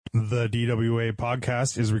The DWA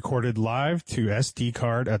podcast is recorded live to SD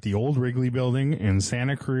card at the old Wrigley Building in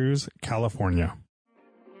Santa Cruz, California.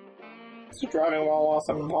 It's Driving While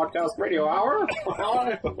Awesome Podcast Radio Hour.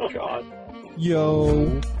 Oh, God. Yo.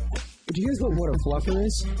 Do you guys know what a fluffer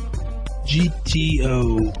is?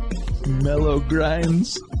 GTO. Mellow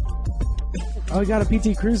grinds. Oh, I got a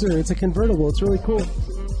PT Cruiser. It's a convertible. It's really cool.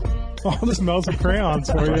 Oh, this smells of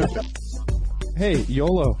crayons for you. Hey,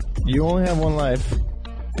 YOLO. You only have one life.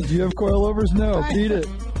 Do you have coilovers? No. Beat it.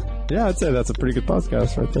 Yeah, I'd say that's a pretty good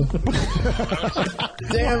podcast right there.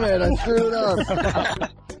 Damn it, I screwed up.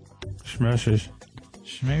 Schmushes.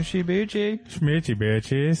 Schmoochy Boochie. Schmoochy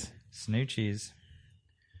bitches. Snoochies.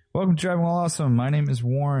 Welcome to Driving While Awesome. My name is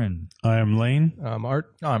Warren. I am Lane. Art.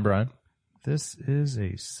 Oh, I'm Brian. This is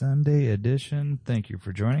a Sunday edition. Thank you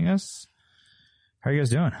for joining us. How are you guys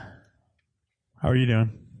doing? How are you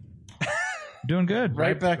doing? Doing good.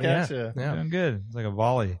 Right back at you. Yeah. Doing good. It's like a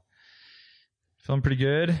volley. Feeling pretty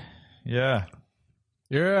good. Yeah.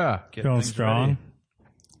 Yeah. Getting Feeling things strong. ready.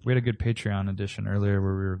 We had a good Patreon edition earlier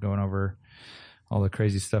where we were going over all the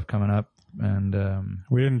crazy stuff coming up. And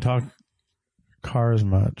We didn't talk cars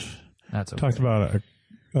much. that's okay. Talked about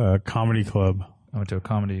a comedy club. I went to a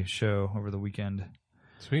comedy show over the weekend.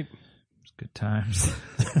 Sweet. It's good times.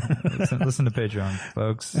 listen to Patreon,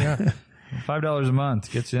 folks. Yeah. $5 a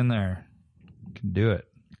month gets you in there. You can do it.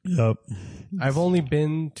 Yep. I've only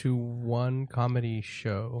been to one comedy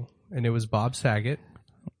show, and it was Bob Saget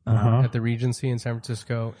at the Regency in San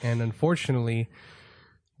Francisco. And unfortunately,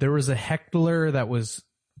 there was a heckler that was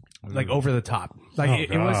like over the top.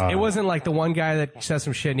 Like it wasn't like the one guy that says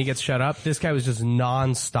some shit and he gets shut up. This guy was just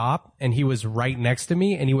nonstop, and he was right next to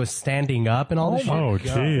me, and he was standing up and all this shit. Oh,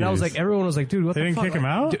 jeez. And I was like, everyone was like, dude, what They the didn't fuck? kick him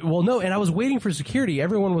out? Well, no, and I was waiting for security.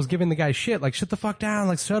 Everyone was giving the guy shit, like, shut the fuck down,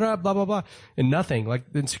 like, shut up, blah, blah, blah. And nothing.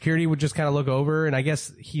 Like, the security would just kind of look over, and I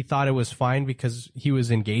guess he thought it was fine because he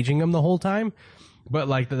was engaging him the whole time. But,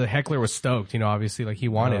 like, the heckler was stoked, you know, obviously, like, he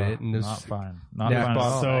wanted it. And it was, Not fine. Not Yeah. fine. at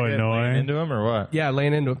all. So annoying. Into him or what? yeah,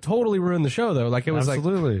 laying into him. Totally ruined the show, though. Like, it was,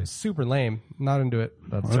 Absolutely. like, super lame. Not into it.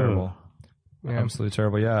 That's terrible. Yeah. Absolutely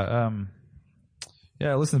terrible. Yeah.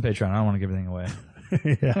 Yeah, listen to Patreon. I don't want to give anything away.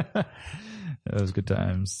 Yeah. That was good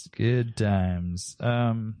times. Good times.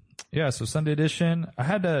 Yeah, so Sunday edition. I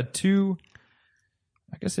had two,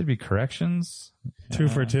 I guess it'd be corrections. 2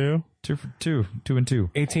 for 2. 2 for 2. 2 and 2.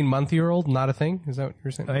 18-month-year-old, not a thing? Is that what you're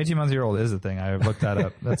saying? An 18-month-old is a thing. I looked that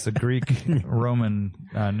up. That's a Greek Roman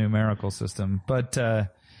numerical system. But I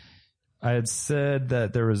had said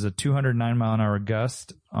that there was a 209-mile-an-hour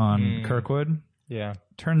gust on Kirkwood. Yeah.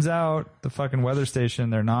 Turns out the fucking weather station,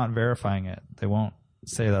 they're not verifying it. They won't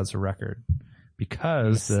say that's a record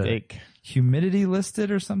because Mistake. the humidity listed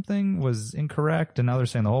or something was incorrect. And now they're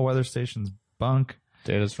saying the whole weather station's bunk.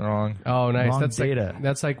 Data's wrong. Oh, nice. Wrong That's data. Like,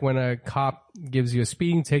 that's like when a cop gives you a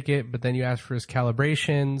speeding ticket, but then you ask for his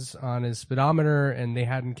calibrations on his speedometer, and they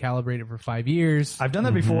hadn't calibrated for 5 years. I've done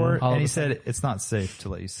that before, All and of he a said it's not safe to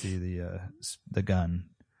let you see the gun.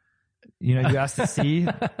 You know, you asked to see they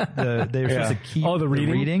were supposed to keep Oh, the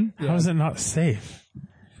reading? How is it not safe?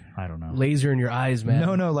 I don't know. Laser in your eyes,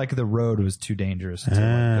 man. No, like the road was too dangerous to like,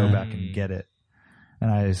 go back and get it. And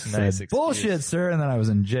I said, excuse. bullshit, sir. And then I was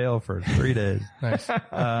in jail for 3 days. Nice.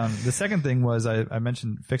 The second thing was I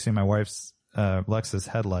mentioned fixing my wife's Lexus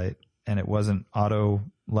headlight, and it wasn't auto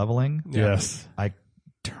leveling. Yes. I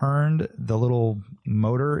turned the little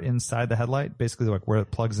motor inside the headlight, basically like where it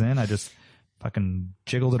plugs in. I just fucking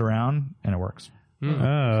jiggled it around, and it works.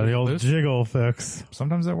 The old jiggle fix.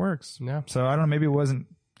 Sometimes it works. Yeah. So I don't know, maybe it wasn't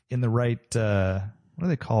in the right, what do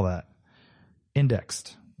they call that?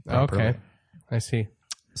 Indexed. properly. Okay. I see.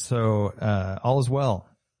 So all is well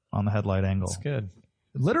on the headlight angle. That's good.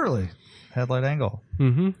 Literally, headlight angle.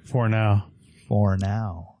 For now. For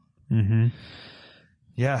now. Mm-hmm.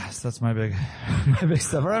 Yeah, so that's my big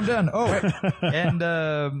stuff. All right, I'm done. Oh,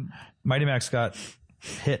 and Mighty Max got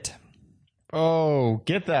hit. Oh,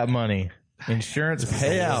 get that money. Insurance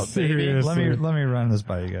payout, baby. Seriously. Let me run this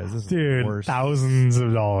by you guys. This is the Dude, worst. thousands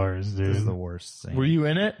of dollars, This is dude. the worst thing. Were you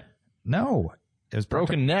in it? No, it was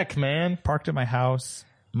Broken neck, man. parked at my house.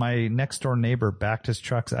 My next door neighbor backed his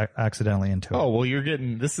truck accidentally into it. Oh, well,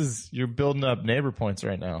 you're building up neighbor points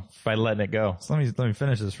right now by letting it go. So let me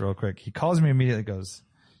finish this real quick. He calls me immediately, goes,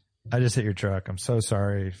 I just hit your truck. I'm so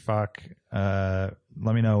sorry. Fuck. Let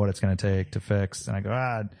me know what it's going to take to fix. And I go,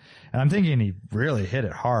 and I'm thinking he really hit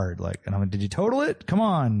it hard. Like, and I'm like, did you total it? Come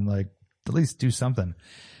on. Like, at least do something.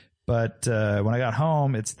 But, when I got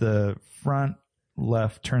home, it's the front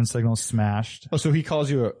left turn signal smashed. Oh, so he calls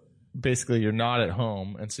you basically you're not at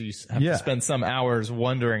home, and so you have Yeah. to spend some hours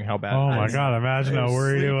wondering how bad. Oh it my is. God. Imagine how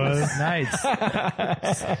worried it was.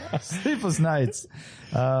 Nights. Sleepless nights.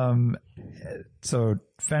 So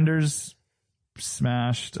fenders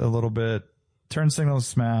smashed a little bit, turn signals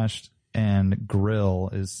smashed, and grill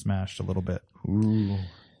is smashed a little bit. Ooh.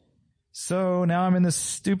 So now I'm in this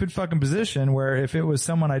stupid fucking position where if it was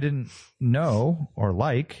someone I didn't know or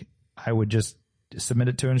like, I would just submit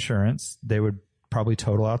it to insurance. They would probably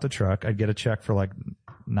total out the truck. I'd get a check for like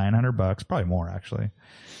 $900, probably more actually,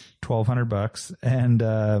 $1,200, and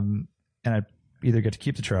I'd either get to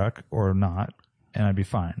keep the truck or not, and I'd be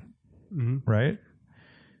fine, right?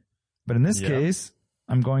 But in this case,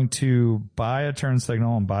 I'm going to buy a turn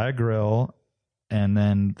signal and buy a grill, and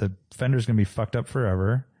then the fender's going to be fucked up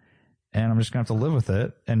forever, and I'm just going to have to live with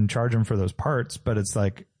it and charge them for those parts. But it's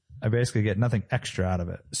like I basically get nothing extra out of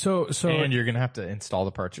it. So And you're gonna have to install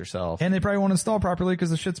the parts yourself. And they probably won't install properly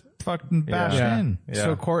because the shit's fucking bashed in.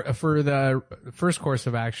 So for the first course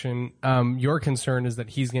of action, your concern is that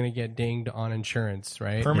he's going to get dinged on insurance,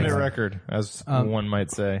 right? Permanent record, as one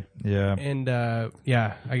might say. Yeah. And I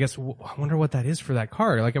guess I wonder what that is for that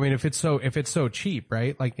car. Like, I mean, if it's so cheap,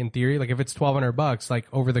 right? Like in theory, like if it's $1,200, like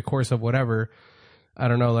over the course of whatever, I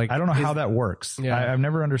don't know. Like, I don't know how that works. Yeah. I've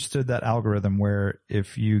never understood that algorithm where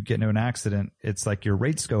if you get into an accident, it's like your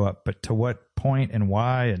rates go up, but to what point and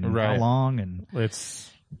why and how Right. long and It's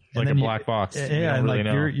and like a then black box. You Yeah, don't and really like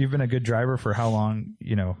know. you've been a good driver for how long?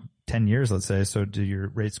 10 years, let's say. So do your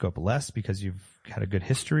rates go up less because you've had a good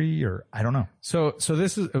history, or I don't know. So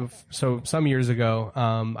this is some years ago.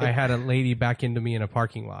 I had a lady back into me in a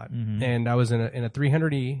parking lot, and I was in a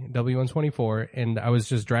 300E W124, and I was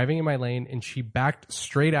just driving in my lane, and she backed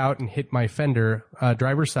straight out and hit my fender,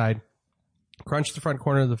 driver's side, crunched the front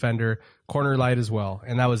corner of the fender, corner light as well,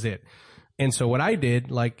 and that was it. And so what I did,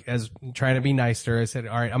 like, as trying to be nicer, I said,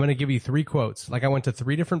 all right, I'm going to give you 3 quotes. Like, I went to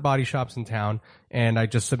 3 different body shops in town, and I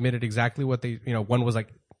just submitted exactly what they, one was like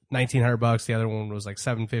 $1,900, the other one was like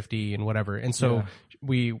 $750 and whatever. And so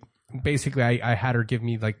we basically, I had her give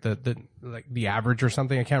me like the average or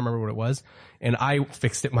something. I can't remember what it was. And I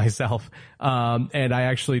fixed it myself. And I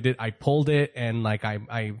actually I pulled it and like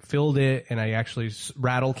I filled it and I actually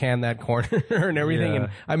rattle canned that corner and everything. And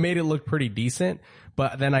I made it look pretty decent.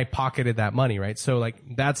 But then I pocketed that money, right? So like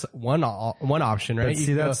that's one option, right?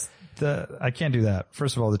 But see, I can't do that.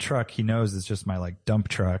 First of all, the truck, he knows it's just my like dump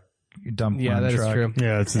truck. Dump Yeah, that is truck. true.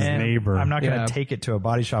 Yeah, it's his And neighbor. I'm not going to Yeah. take it to a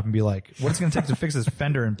body shop and be like, what's it going to take to fix this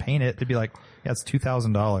fender and paint it? They'd be like, yeah, it's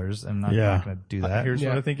 $2,000, and I'm Yeah. not going to do that. Here's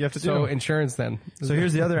what I think you have to So do. insurance then. So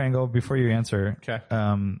here's the other angle before you answer. Okay.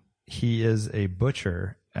 He is a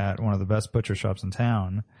butcher at one of the best butcher shops in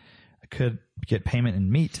town. I could get payment in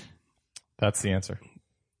meat. That's the answer.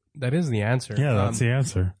 That is the answer. yeah, that's the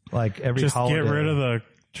answer. Like every Just holiday. get rid of the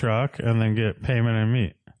truck and then get payment and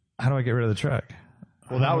meat. How do I get rid of the truck?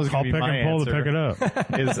 Well, that was Call going to pick be my and pull to answer. pick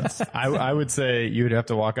it up. Is I would say you would have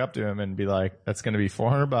to walk up to him and be like, "That's going to be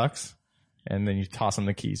 $400," and then you toss him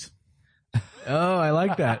the keys. Oh, I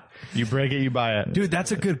like that. You break it, you buy it. Dude,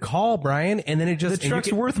 that's a good call, Brian. And then it just The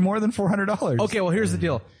truck's worth more than $400. Okay, well, here's the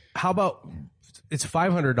deal. How about it's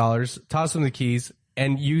 $500, toss them the keys,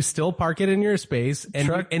 and you still park it in your space, and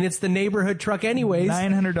and it's the neighborhood truck anyways.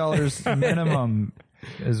 $900 minimum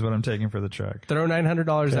is what I'm taking for the truck. Throw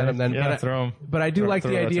 $900 at them then. Yeah, But throw 'em. But I do like throw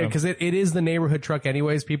the it idea to 'em. because it is the neighborhood truck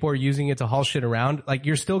anyways. People are using it to haul shit around. Like,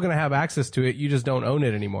 you're still going to have access to it. You just don't own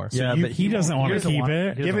it anymore. Yeah, You- but he doesn't want to keep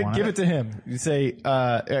it. He Give doesn't it, want give it to him. You say,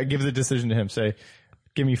 give the decision to him. Say,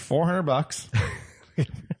 give me $400,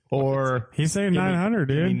 or He's saying 900,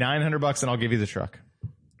 give me dude. $900 and I'll give you the truck.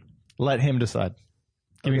 Let him decide.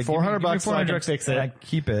 Give me Okay, $400 so I can fix and I it.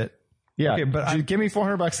 keep it. Yeah, Okay, but give me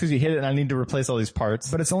 $400 because you hit it and I need to replace all these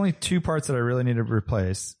parts. But it's only 2 parts that I really need to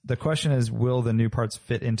replace. The question is, will the new parts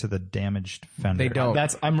fit into the damaged fender? They don't.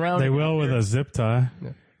 I'm rounding. They will with a zip tie.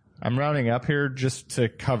 I'm rounding up here just to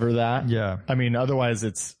cover that. Yeah. I mean, otherwise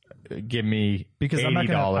it's give me Because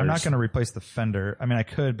 $80. I'm not going to replace the fender. I mean, I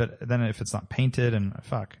could, but then if it's not painted and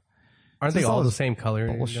fuck. Aren't they It's all all the same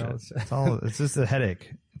color? Bullshit. It's just a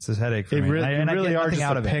headache. It's a headache for It me. really, And I you really get are nothing just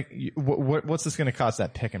out a of it. pick. What's this going to cost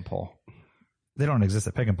that pick and pull? They don't exist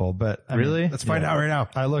at Pick and Pull, but I Really? mean, Let's find out right now.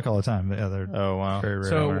 I look all the time. Yeah, they're Oh wow. very rare.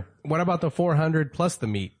 So, what about the 400 plus the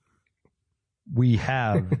meat? we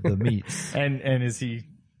have the meats. And is he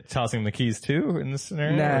tossing the keys too in this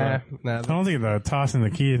scenario? Nah. I don't think the tossing the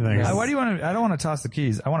key thing. Why do you want to? I don't want to toss the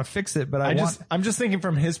keys. I want to fix it, but I'm just thinking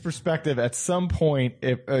from his perspective. At some point,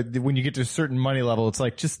 if when you get to a certain money level, it's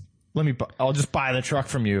like just I'll just buy the truck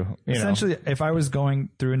from you. You know? essentially, if I was going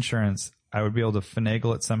through insurance, I would be able to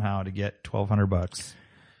finagle it somehow to get $1,200,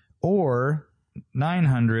 or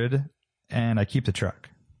 $900 and I keep the truck.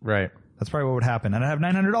 Right. That's probably what would happen. And I have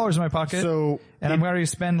 $900 in my pocket. So and I'm going to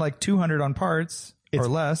spend like $200 on parts or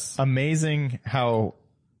less. Amazing how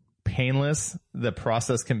painless the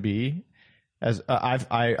process can be. As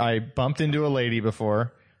I bumped into a lady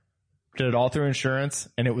before, did it all through insurance,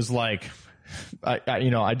 and it was like, I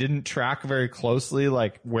didn't track very closely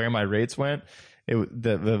like where my rates went.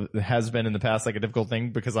 It has been in the past like a difficult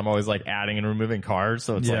thing because I'm always like adding and removing cars,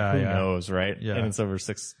 so it's who knows, right? Yeah. And it's over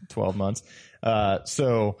 6-12 months.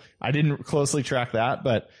 So I didn't closely track that,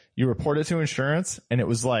 but you report it to insurance, and it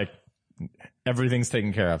was like everything's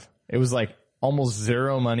taken care of. It was like almost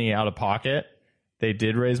zero money out of pocket. They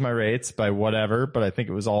did raise my rates by whatever, but I think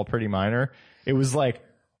it was all pretty minor. It was like,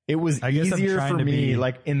 it was easier for me.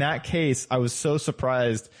 Like in that case, I was so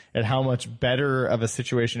surprised at how much better of a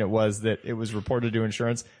situation it was that it was reported to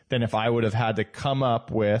insurance than if I would have had to come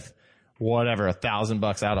up with whatever,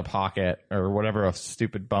 $1,000 out of pocket or whatever a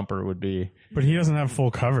stupid bumper would be. But he doesn't have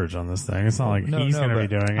full coverage on this thing. It's not like he's going to be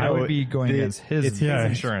doing it. I would be going against his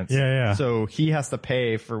insurance. Yeah. So he has to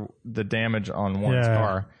pay for the damage on one's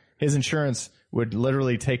car. His insurance would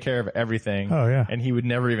literally take care of everything. Oh, yeah. And he would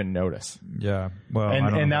never even notice. Yeah. Well,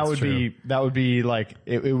 and that would be like,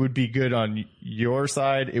 it would be good on your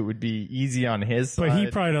side. It would be easy on his side. But he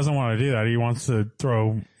probably doesn't want to do that. He wants to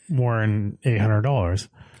throw more in $800.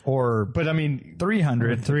 But I mean,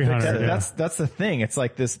 300. That's the thing. It's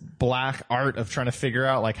like this black art of trying to figure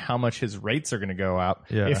out like how much his rates are going to go up.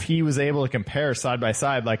 Yeah. If he was able to compare side by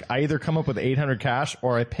side, like I either come up with 800 cash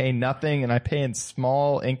or I pay nothing and I pay in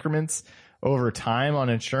small increments over time on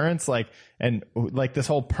insurance, and this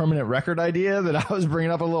whole permanent record idea that I was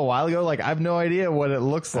bringing up a little while ago, like I have no idea what it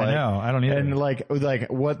looks like. I know, I don't either. And like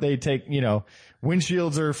what they take,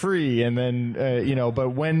 windshields are free, and then but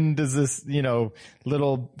when does this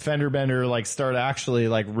little fender bender like start actually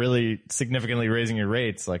like really significantly raising your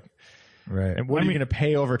rates, like? Right. And what are you going to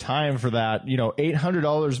pay over time for that?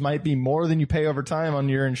 $800 might be more than you pay over time on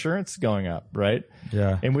your insurance going up, right?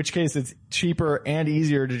 Yeah. In which case it's cheaper and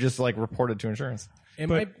easier to just like report it to insurance. He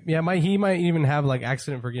might even have like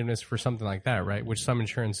accident forgiveness for something like that, right? Which some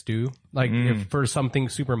insurance do, like if for something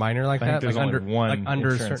super minor like that, there's like only under one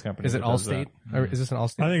under insurance company is it that does Allstate or is this an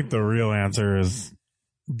Allstate? I think the real answer is,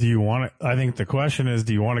 do you want it? I think the question is,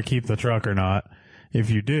 do you want to keep the truck or not? If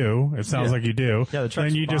you do, it sounds like you do. Yeah, the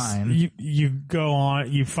truck's then you fine. just you go on,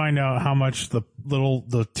 you find out how much the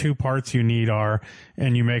two parts you need are,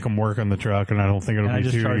 and you make them work on the truck. And I don't think it'll And be I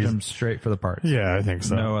just too charge easy. them straight for the parts. Yeah, I think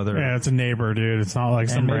so. No other. Yeah, it's a neighbor, dude. It's not like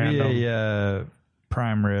some and maybe random. a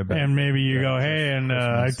prime rib. And maybe you go, hey, and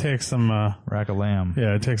I take some. Rack of lamb.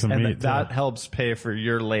 Yeah, I take some And meat. that helps pay for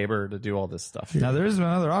your labor to do all this stuff. Now there is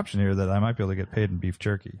another option here that I might be able to get paid in beef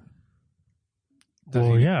jerky.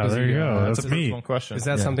 Well, yeah, there you go. That's That's a meat. personal question. Is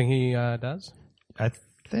that something he does, I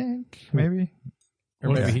think maybe.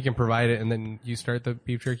 or maybe he can provide it and then you start the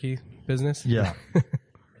beef jerky business? Yeah.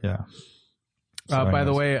 Yeah. By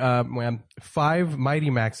the way, 5 Mighty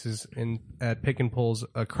Maxes at Pick and Pulls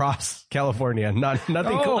across California. Nothing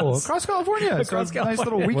close. across California. Across So nice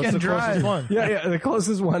little California. weekend drive. one? Yeah. The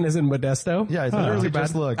closest one is in Modesto. Yeah, it's literally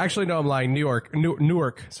just look. Actually, no, I'm lying. Newark.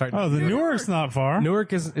 Sorry. Oh, the Newark's not far.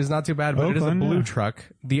 Newark is not too bad, but Oakland, it is a blue yeah. truck.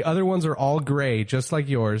 The other ones are all gray, just like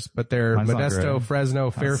yours, but they're Mine's not Modesto, gray. Fresno,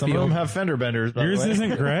 Some of them Fairfield. have fender benders, by Yours the way.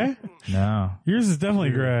 isn't gray? No, Yours is definitely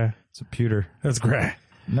gray. it's a pewter. That's gray.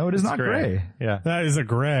 No, it is not gray. Yeah. That is a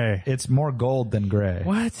gray. It's more gold than gray.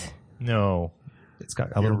 What? No. It's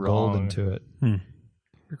got a little gold wrong. into it.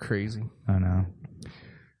 You're crazy. I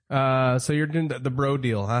know. So you're doing the bro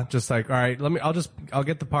deal, huh? Just like, all right, I'll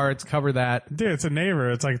get the parts, cover that. Dude, it's a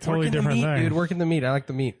neighbor. It's like a totally Work in different the meat, thing. dude. Work in the meat. I like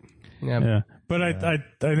the meat. Yeah. Yeah. But I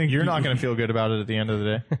think You're not going to feel good about it at the end of the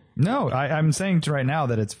day. No, I'm saying right now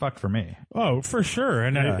that it's fucked for me. Oh, for sure.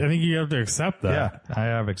 And Yeah. I think you have to accept that. Yeah, I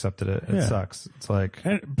have accepted it. It Yeah. sucks. It's like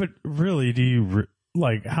But really, do you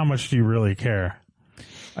how much do you really care?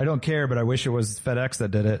 I don't care, but I wish it was FedEx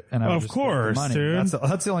that did it. And I would Of just get the course, money. dude.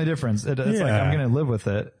 That's the only difference. It's like Yeah. I'm going to live with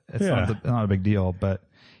it. It's Yeah. not a big deal. But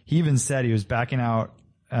he even said he was backing out,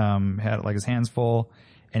 had like his hands full,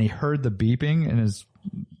 and he heard the beeping in his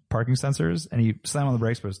parking sensors, and he slammed on the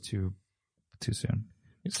brakes, but it was too soon.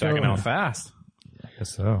 You're stacking out fast. I guess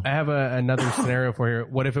so. I have another scenario for you.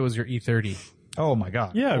 What if it was your E30? Oh my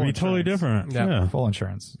god. Yeah, it'd be totally different. Yeah. Yeah. Full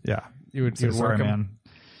insurance. Yeah. You would So you'd sorry, work 'em? man.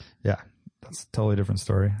 Yeah, that's a totally different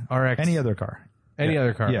story. RX. Any other car. Any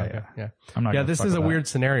other car? Yeah, okay. yeah. Yeah. I'm not. Yeah, gonna this fuck is with a that. weird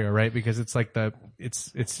scenario, right? Because it's like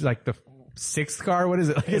it's like the sixth car. What is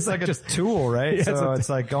it? It's like a tool, right? Yeah, so it's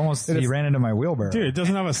like almost he ran into my wheelbarrow. Dude, it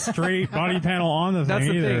doesn't have a straight body panel on the thing That's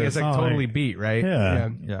the either. thing. It's like not totally beat, right? Yeah.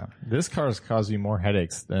 Yeah. This car's caused you more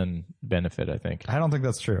headaches than benefit, I think. I don't think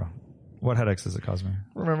that's true. What headaches does it cause me?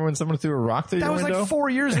 Remember when someone threw a rock through That your was window? like 4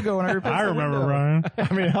 years ago when I replaced I the remember, window. Ryan.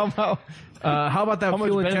 I mean, how about That How much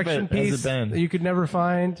fuel benefit injection has it piece been? that you could never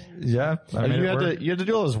find? Yeah. I mean, you had to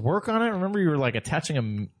do all this work on it? Remember you were like attaching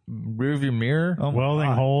a rear view mirror? Oh my Welding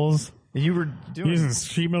God. holes, You were doing using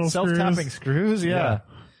sheet metal self-tapping screws? Yeah.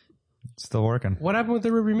 Still working. What happened with the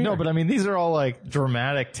rearview mirror? No, but I mean, these are all like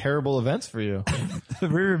dramatic, terrible events for you. The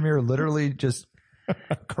rear mirror literally just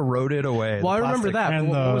corroded away. well, I The remember plastic. that. and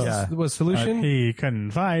What was the- the was solution? He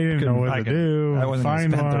couldn't find. He didn't know what to do. I wasn't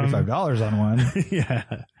going Find to spend one. $35 on one. Yeah.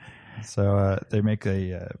 So they make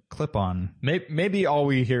a clip-on. Maybe all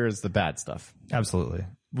we hear is the bad stuff. Absolutely.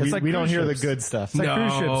 We don't hear the good stuff. like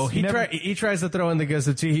cruise No, ships. he tries to throw in the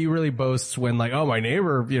gossip too. He really boasts when like, oh, my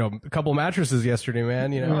neighbor, a couple mattresses yesterday,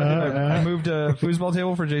 man. I moved a foosball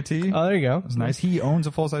table for JT. Oh, there you go. It was nice. He owns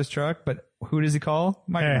a full-size truck, but who does he call?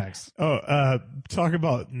 Mighty Hey. Max. Talk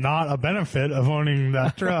about not a benefit of owning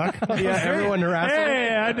that truck. Yeah, everyone harassed him.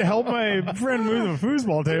 Hey, I had to help my friend move the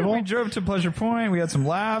foosball table. We drove to Pleasure Point. We had some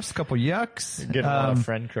laughs, a couple yucks. Getting a lot of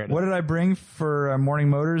friend credit. What did I bring for Morning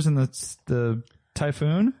Motors in the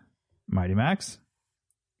Typhoon? Mighty Max.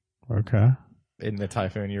 Okay. In the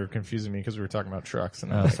Typhoon, you were confusing me because we were talking about trucks.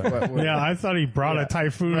 And I Oh, was like, sorry. what? Yeah, I thought he brought a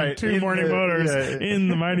Typhoon Right, to in Morning the- Motors yeah. in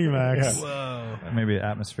the Mighty Max. Maybe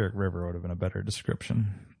Atmospheric River would have been a better description.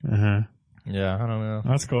 Uh-huh. Yeah, I don't know.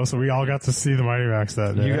 That's cool. So we all got to see the Mighty Max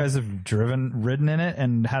that day. You guys have ridden in it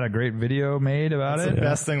and had a great video made about It's it. the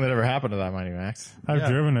best thing that ever happened to that Mighty Max. I've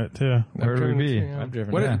driven it too. Where would we be? Yeah. I've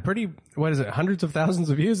driven What, it. what is it? Hundreds of thousands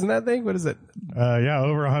of views in that thing? What is it? Yeah,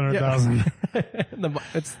 over 100,000.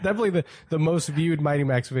 It's definitely the most viewed Mighty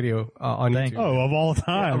Max video on Thank YouTube. Oh, of all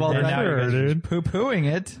time. Of all for time. sure, dude.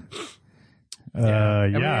 Poo-pooing it. I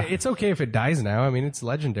mean, Yeah. it's okay if it dies now. I mean, it's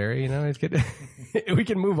legendary. It's good. We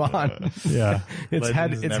can move on. Yeah. It's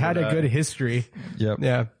Legends had never a die. good history. Yep.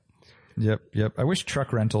 Yeah. Yep. I wish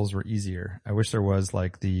truck rentals were easier. I wish there was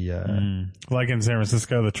like the, Like in San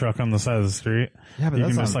Francisco, the truck on the side of the street. yeah, but You that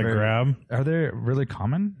can sounds just like very- grab. Are they really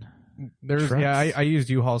common? There's Trucks? I used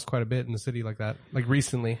U-Hauls quite a bit in the city like that, like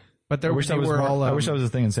recently. But I wish that was were more- all. I wish that was a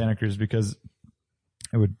thing in Santa Cruz because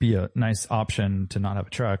it would be a nice option to not have a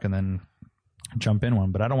truck and then jump in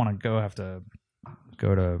one. But I don't want to have to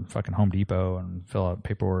go to fucking Home Depot and fill out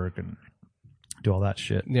paperwork and do all that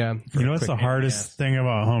shit. Yeah. You know what's the hardest thing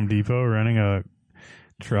about Home Depot renting a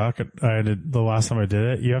truck? The last time I did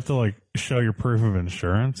it, you have to like show your proof of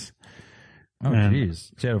insurance. Oh, And-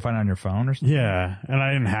 jeez. So you had to find it on your phone or something? Yeah, and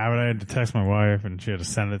I didn't have it. I had to text my wife, and she had to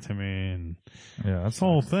send it to me, and Yeah, that's that's the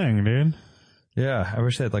whole thing, dude. Yeah, I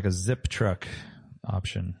wish they had like a zip truck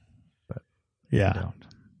option. They Yeah, don't.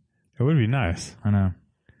 it would be nice. I know.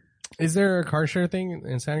 Is there a car share thing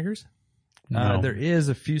in Santa Cruz? No. There is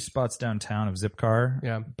a few spots downtown of Zipcar.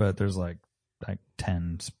 Yeah. But there's like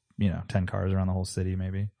 10 cars around the whole city,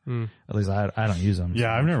 maybe. Hmm. At least I don't use them.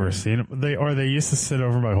 Yeah, I've never seen it. They used to sit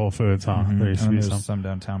over by Whole Foods, huh? Mhm. There used to And be there's some. some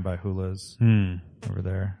downtown by Hula's over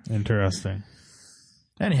there. Interesting.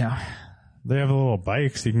 Anyhow, They have the little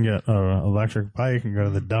bikes. You can get an electric bike and go to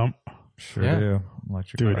the dump. sure Yeah. do.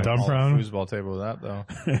 Electric Do a bike, dump All run. foosball table with that though.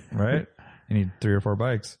 right? You need 3 or 4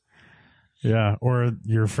 bikes. Yeah, or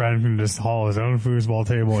your friend can just haul his own foosball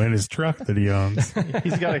table in his truck that he owns.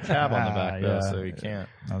 He's got a cab on the back though, Yeah. so he can't.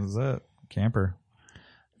 That was it. Camper.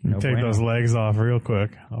 No Take bueno. those legs off real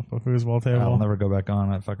quick off a foosball table. I'll never go back on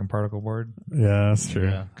that fucking particle board. Yeah, that's true.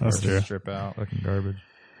 Yeah, That's cars true. Strip out. Fucking garbage.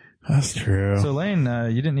 That's true. So Lane,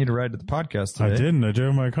 you didn't need a ride to the podcast today. I didn't. I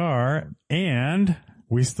drove my car, and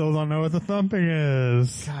we still don't know what the thumping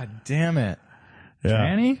is. God damn it! Yeah.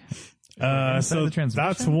 Tranny? Inside So the transmission?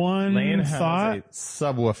 that's one Lane has thought. a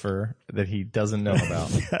subwoofer that he doesn't know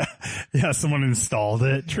about. Yeah, someone installed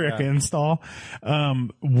it. Trick install.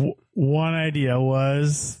 One idea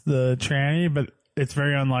was the tranny, but it's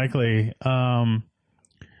very unlikely. Another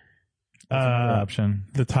option.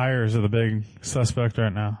 The tires are the big suspect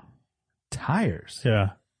right now. Tires.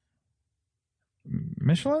 Yeah.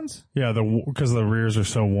 Michelin's? Yeah, because the rears are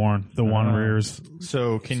so worn. The one rears.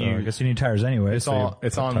 So can So you? I guess you need tires anyway. It's so all.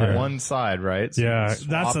 It's on tire. one side, right? So you Yeah, can swap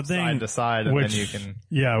that's the thing. Side to side, and which, then you can.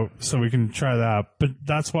 Yeah, so we can try that. But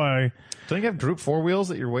that's why Don't you have Group 4 wheels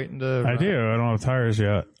that you're waiting to? I do. I don't have tires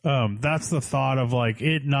yet. That's the thought of like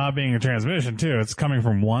it not being a transmission too. It's coming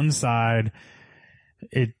from one side.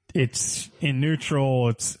 It's in neutral.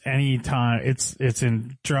 It's anytime. It's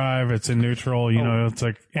in drive. It's in neutral. You know, it's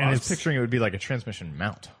like, and I was it's picturing it would be like a transmission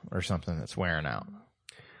mount or something that's wearing out.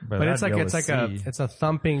 But it's like it's a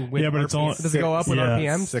thumping with Yeah, but it's RPMs. all- Does it go up with yeah.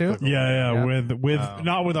 RPMs too? Yeah. With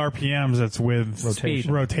not with RPMs, it's with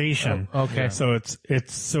Rotation. rotation. Oh, okay. So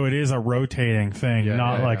it is a rotating thing,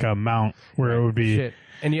 not like a mount where it would be. Shit.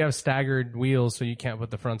 And you have staggered wheels, so you can't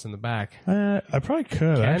put the fronts in the back. I probably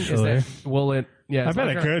could And actually. will it? Yeah, I as bet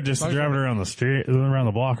long I as you're- could just as long as drive it you're- around the street, around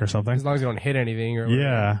the block or something. As long as you don't hit anything. Or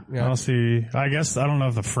Yeah, whatever. I'll see. I guess I don't know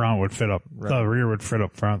if the front would fit up. The rear would fit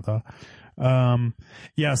up front though.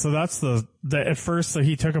 Yeah. So that's the at first. So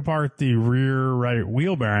he took apart the rear right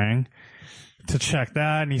wheel bearing to check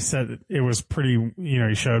that, and he said it was pretty.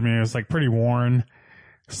 He showed me it was like pretty worn.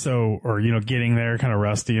 So, or getting there, kind of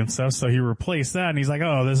rusty and stuff. So he replaced that, and he's like,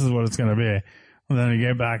 "Oh, this is what it's going to be." And then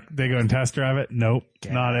they go and test drive it. Nope,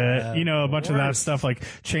 not it. A bunch of that stuff, like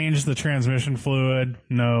change the transmission fluid.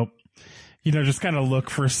 Nope. Just kind of look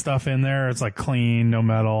for stuff in there. It's like clean, no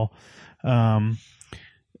metal.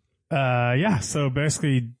 Yeah. So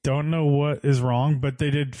basically don't know what is wrong, but they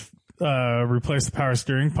did, replace the power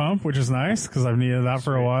steering pump, which is nice because I've needed that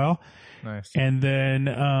for a while. Nice. And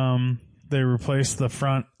then, they replaced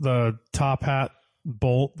the top hat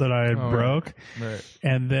bolt that I had broke. Right.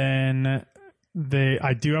 And then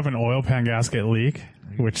I do have an oil pan gasket leak,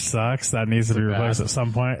 which sucks. That needs to be replaced at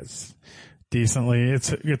some point. It's decently,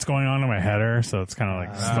 it's going on in my header. So it's kind of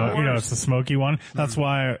like, it's a smoky one. That's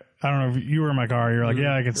why, I don't know if you were in my car, you're like,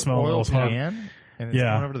 yeah, I can smell a little smoke. pan? And it's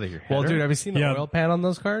Yeah. going over to your Well, header? dude, have you seen the Yeah. oil pan on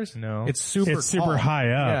those cars? No. It's super. It's super tall.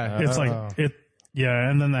 high up. Yeah. It's like, yeah.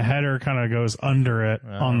 And then the header kind of goes under it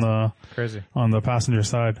on Crazy. the passenger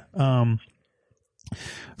side.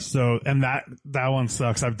 So, and that one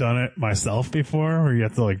sucks. I've done it myself before where you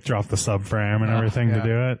have to like drop the subframe and everything to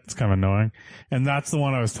do it. It's kind of annoying. And that's the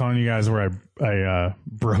one I was telling you guys where I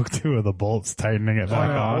broke 2 of the bolts tightening it back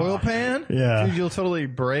on. Oil pan? Yeah. Dude, you'll totally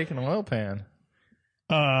break an oil pan.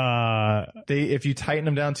 If you tighten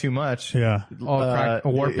them down too much, Yeah.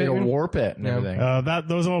 Warp it? it'll warp it and everything.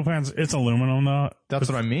 Those oil pans, it's aluminum though. That's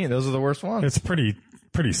what I mean. Those are the worst ones. It's pretty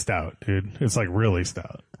stout, dude. It's like really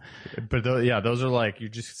stout. But those are like, you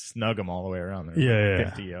just snug them all the way around. There. Yeah.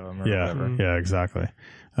 50 of them or Yeah. whatever. Yeah, exactly.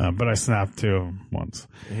 But I snapped 2 of them once.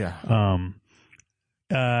 Yeah.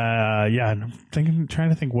 Yeah, and I'm trying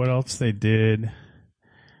to think what else they did.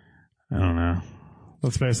 I don't know.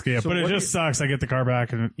 That's basically it. So But it just sucks. I get the car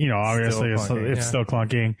back and, obviously it's still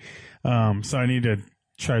clunking. So I need to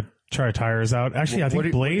try tires out. Actually, I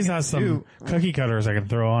think Blaze has some cookie cutters I can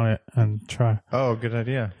throw on it and try. Oh, good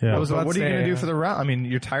idea. Yeah. What was about are to you going to say, do for the rally? I mean,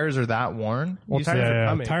 your tires are that worn? Well, You tires said- are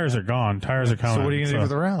coming. Tires are gone. Tires are coming. So what are you going to do for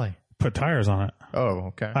the rally? Put tires on it. Oh,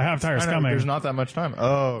 okay. I have tires I know, coming. There's not that much time.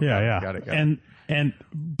 Oh, Yeah. Got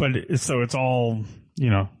it. So it's all,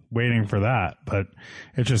 waiting for that, but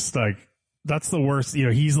it's just like, that's the worst.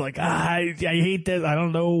 He's like, I hate this. I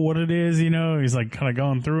don't know what it is. He's like kind of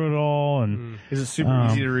going through it all. And Is it super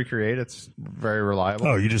easy to recreate? It's very reliable.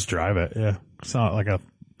 oh, you just drive it. Yeah. It's not like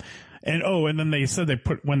and then they said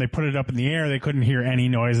when they put it up in the air, they couldn't hear any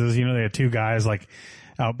noises. They had 2 guys like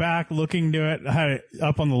out back looking to it, had it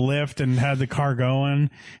up on the lift and had the car going,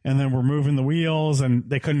 and then we're moving the wheels and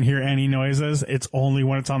they couldn't hear any noises. It's only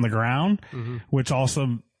when it's on the ground, which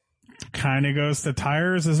also kind of goes to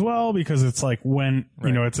tires as well, because it's like when,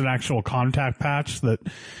 it's an actual contact patch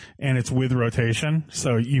and it's with rotation.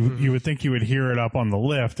 So you would think you would hear it up on the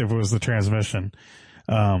lift if it was the transmission.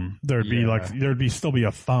 There'd still be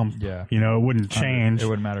a thump. Yeah. It wouldn't change. It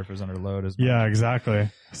wouldn't matter if it was under load as much. Yeah, exactly.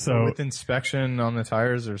 So with inspection on the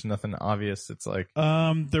tires, there's nothing obvious. It's like,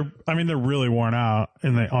 they're really worn out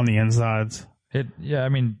on the insides.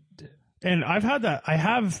 And I've had that.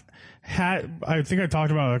 I think I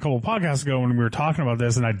talked about it a couple of podcasts ago when we were talking about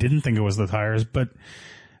this, and I didn't think it was the tires, but,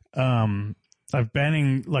 I've been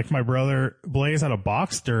in, like my brother Blaze had a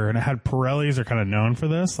Boxster and it had Pirellis are kind of known for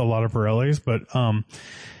this, a lot of Pirellis, but,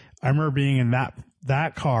 I remember being in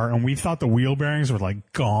that car and we thought the wheel bearings were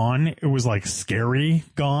like gone. It was like scary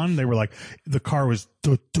gone. They were like, the car was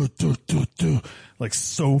like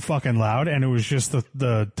so fucking loud, and it was just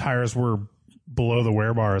the tires were below the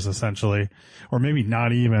wear bars essentially, or maybe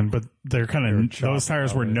not even, but they're kind of, those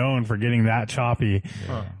tires were known for getting that choppy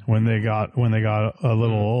when they got a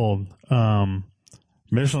little old.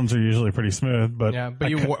 Michelin's are usually pretty smooth, but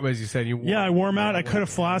as you said, I wore them out. I could have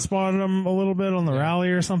flat spotted them a little bit on the rally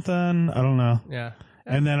or something. I don't know. Yeah.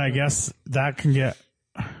 And then I guess it can get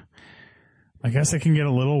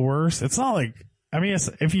a little worse. It's not like,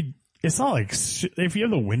 it's not like if you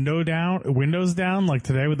have the windows down, like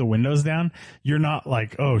today with the windows down, you're not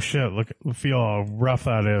like, oh shit, feel how rough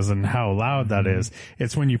that is and how loud that is.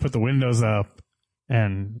 It's when you put the windows up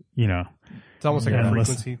and you know, It's almost like Yeah, a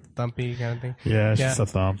listen. frequency thumpy kind of thing. yeah, it's Yeah. just a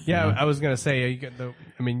thump. Yeah, you know? I was gonna say, you get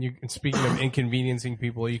speaking of inconveniencing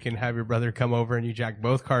people, you can have your brother come over and you jack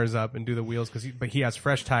both cars up and do the wheels but he has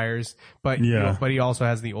fresh tires, but Yeah. but he also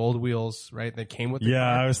has the old wheels, right? That came with the Yeah,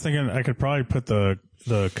 car. I was thinking I could probably put the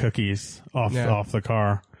cookies off the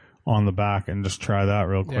car on the back and just try that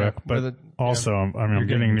real quick. Yeah, but with also, I'm You're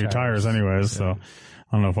getting new tires. tires anyways, so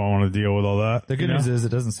I don't know if I want to deal with all that. The good you know? news is it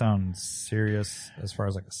doesn't sound serious as far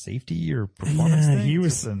as like a safety or performance Yeah, thing. he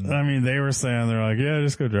was. I mean, they were saying they're like, yeah,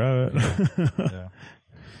 just go drive it. yeah.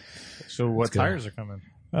 So what good. tires are coming?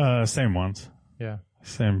 Same ones, Yeah.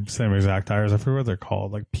 same exact tires. I forget what they're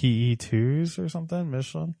called, like PE2s or something.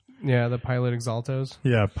 Michelin. Yeah, the Pilot Exaltos.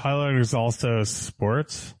 Yeah, Pilot Exalto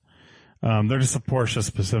Sports. They're just a Porsche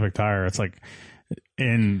specific tire. It's like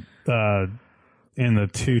in the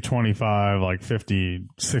 225, like 50,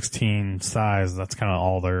 16 size. That's kind of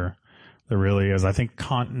all there really is. I think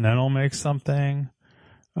Continental makes something.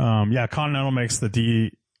 Yeah, Continental makes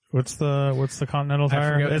the what's the Continental I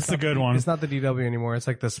tire? forget- It's the not good one. It's not the DW anymore. It's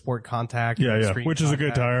like the Sport Contact. Yeah, or yeah, Street which is a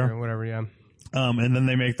good Contact tire. or whatever. Yeah. And then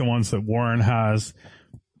they make the ones that Warren has,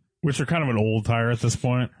 which are kind of an old tire at this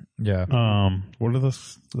point. Yeah. What are the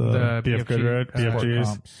BF BFG, Goodrich,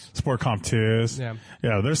 BFGs, Sport Comp 2s. Yeah.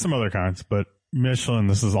 Yeah, there's some other kinds, but Michelin,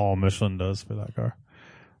 this is all Michelin does for that car.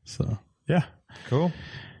 So, yeah. Cool.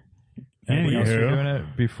 Anything else you're Anywho, doing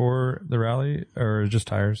it before the rally or just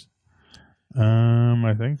tires?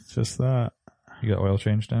 I think it's just that. You got oil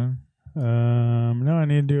change done? No, I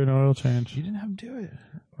need to do an oil change. You didn't have to do it.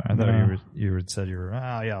 I thought No. you said you were,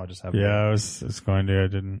 I'll just have it. Yeah, I was going to. I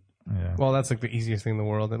didn't. Yeah. Well, that's like the easiest thing in the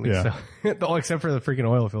world, at least. Yeah. So, except for the freaking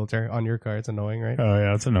oil filter on your car. It's annoying, right? Oh,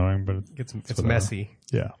 yeah, it's annoying, but It's whatever. messy.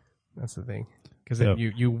 yeah. That's the thing. Because Yep.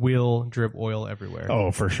 you will drip oil everywhere.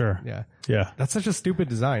 Oh, for sure. Yeah. Yeah. That's such a stupid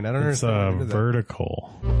design. I don't It's understand. why they did that.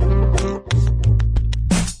 vertical.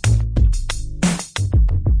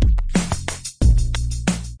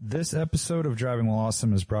 This episode of Driving While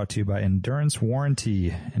Awesome is brought to you by Endurance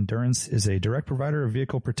Warranty. Endurance is a direct provider of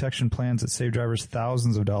vehicle protection plans that save drivers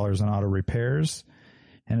thousands of dollars on auto repairs,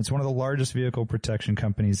 and it's one of the largest vehicle protection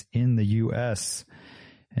companies in the U.S.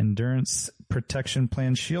 Endurance protection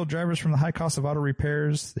plans shield drivers from the high cost of auto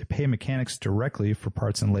repairs. They pay mechanics directly for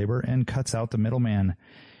parts and labor and cuts out the middleman.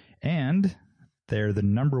 And they're the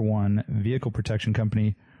 #1 vehicle protection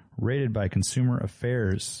company rated by Consumer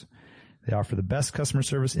Affairs. They offer the best customer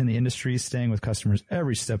service in the industry, staying with customers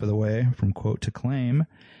every step of the way from quote to claim.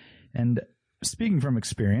 And speaking from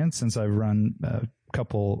experience, since I've run a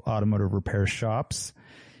couple automotive repair shops,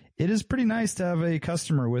 it is pretty nice to have a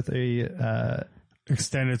customer with a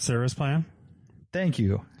Extended service plan. thank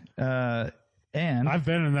you. And I've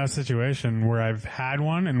been in that situation where I've had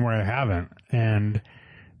one and where I haven't. And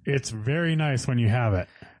it's very nice when you have it.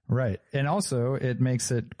 right. And also it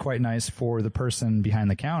makes it quite nice for the person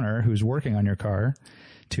behind the counter who's working on your car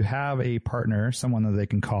to have a partner, someone that they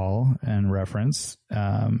can call and reference,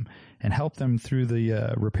 and help them through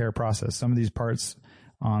the repair process. Some of these parts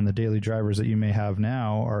on the daily drivers that you may have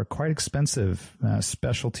now are quite expensive,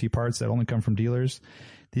 specialty parts that only come from dealers.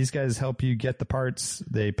 These guys help you get the parts.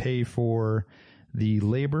 They pay for the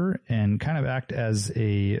labor and kind of act as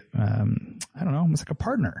a, I don't know, almost like a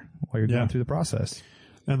partner while you're Yeah. going through the process.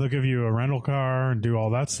 And they'll give you a rental car and do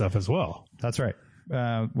all that stuff as well. That's right.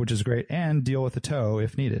 Which is great, and deal with the tow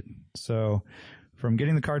if needed. So from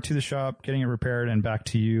getting the car to the shop, getting it repaired and back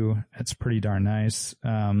to you, it's pretty darn nice.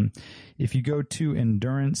 If you go to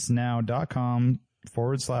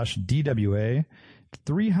endurancenow.com/DWA,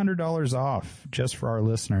 $300 off just for our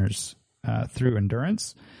listeners, through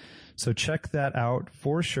Endurance. So check that out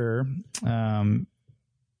for sure.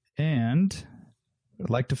 And I'd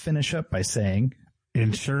like to finish up by saying,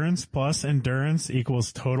 Insurance plus endurance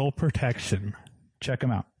equals total protection. check them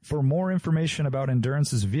out. For more information about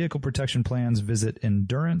Endurance's vehicle protection plans, visit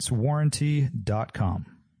endurancewarranty.com.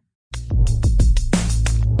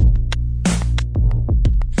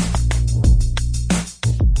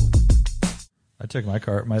 I took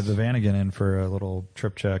the van again in for a little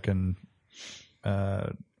trip check and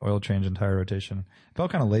oil change and tire rotation.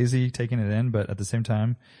 Felt kind of lazy taking it in, but at the same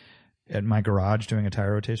time, at my garage doing a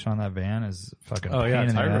tire rotation on that van is fucking Oh pain yeah, in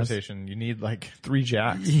the tire ass. rotation. You need like 3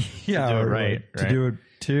 jacks. Yeah, to do it or right, to right? do it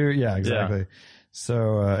too. Yeah, exactly.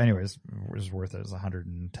 So, anyways, it was worth it. It was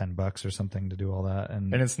 $110 or something to do all that.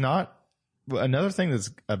 And And it's not another thing that's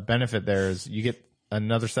a benefit there is you get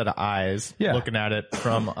another set of eyes Yeah. looking at it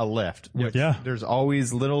from a lift. Which Yeah. there's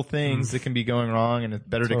always little things that can be going wrong, and it's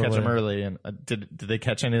better to catch Totally. them early. And did they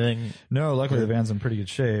catch anything? No, luckily the van's in pretty good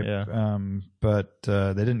shape. Yeah. But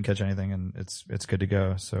they didn't catch anything, and it's good to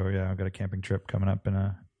go. So yeah, I've got a camping trip coming up in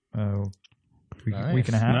a week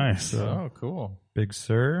and a half. Nice. So, Oh, cool, big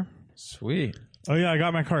sir. sweet. Oh yeah, I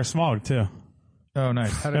got my car smogged too. Oh,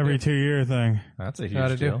 nice. Every 2-year thing. That's a How'd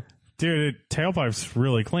huge it do? deal. Dude, tailpipe's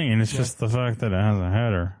really clean. It's just the fact that it has a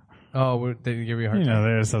header. Oh, they give you a hard You time. know,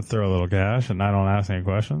 they just have to throw a little gas and I don't ask any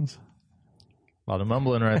questions. A lot of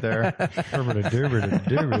mumbling right there.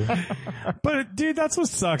 But dude, that's what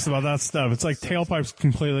sucks about that stuff. It's like tailpipe's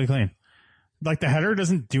completely clean. Like the header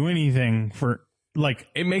doesn't do anything for like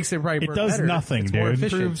It makes it probably it does better. nothing, It's more dude.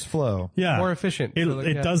 efficient. Improves flow. yeah. More efficient. It So, like,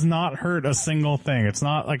 it yeah. does not hurt a single thing. It's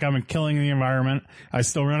not like I'm killing the environment. I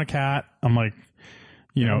still run a cat. I'm like,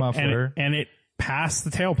 you know, muffler. and it passed the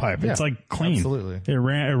tailpipe. Yeah, it's like clean. absolutely. It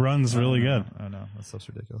runs really good. Oh no, that stuff's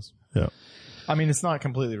ridiculous. Yeah. I mean, it's not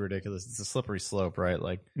completely ridiculous. It's a slippery slope, right?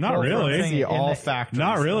 Like, Not really. See all the- factors.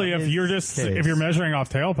 Not really. If you're case. if you're measuring off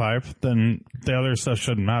tailpipe, then the other stuff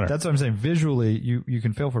shouldn't matter. That's what I'm saying. Visually, you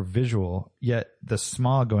can fail for visual, yet the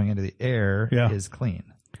smog going into the air Yeah. is clean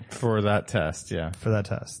for that test, yeah. for that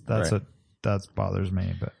test. That's Right. that bothers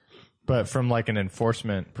me. But from like an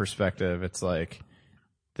enforcement perspective, it's like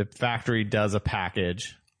the factory does a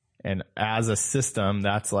package, and as a system,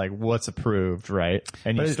 that's like what's approved, right?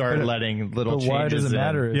 And you But start but letting little but changes. why does it in.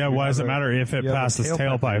 matter? if yeah. you Why does it have matter if it you have a passes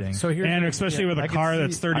tailpipe? reading? So here's And the- especially with I a can car see-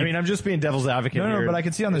 that's 30. I mean, I'm just being devil's advocate No, no, here. but I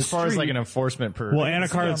can see on the as far as street- like an enforcement well, and a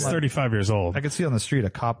car that's 35 years old. I could see on the street a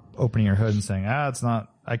cop opening your hood and saying, it's not,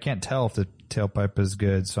 I can't tell if the tailpipe is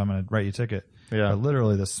good, so I'm going to write you a ticket. Yeah. But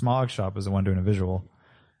literally the smog shop is the one doing a visual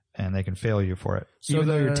and they can fail you for it. So Even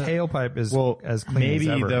though your the- tailpipe is as clean maybe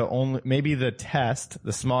as ever. maybe the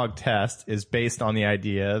smog test is based on the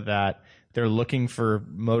idea that they're looking for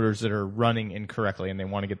motors that are running incorrectly and they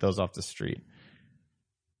want to get those off the street.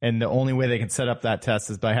 And the only way they can set up that test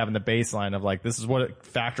is by having the baseline of like, this is what it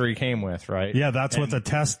factory came with, right? Yeah, that's what the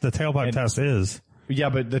tailpipe test is. Yeah,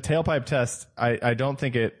 but the tailpipe test, I don't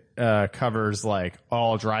think it covers like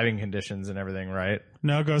all driving conditions and everything, right?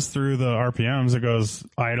 No, it goes through the RPMs. It goes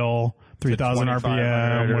idle, 3,000 2500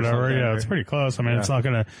 RPM, or whatever. something, Yeah, or- it's pretty close. I mean, it's not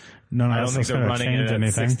gonna. None of I that don't think stuff's they're gonna running change it at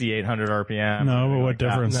anything. 6,800 RPM. No, or but anything what like that.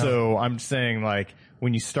 difference? So I'm saying like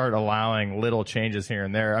when you start allowing little changes here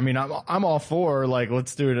and there, I mean, I'm all for like,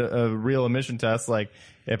 let's do a real emission test. Like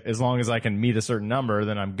as long as I can meet a certain number,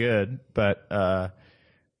 then I'm good. But,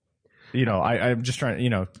 you know, I'm just trying, you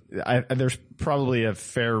know, there's probably a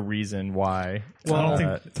fair reason why. Well, I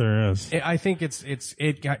don't think there is. I think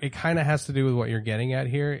it kind of has to do with what you're getting at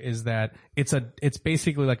here is that it's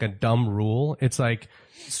basically like a dumb rule. It's like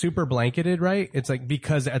super blanketed, right? It's like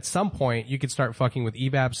because at some point you could start fucking with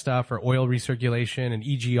EVAP stuff or oil recirculation and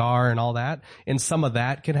EGR and all that, and some of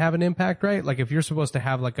that can have an impact, right? Like if you're supposed to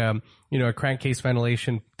have like a crankcase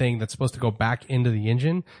ventilation thing that's supposed to go back into the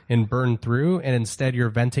engine and burn through, and instead you're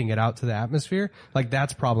venting it out to the atmosphere, like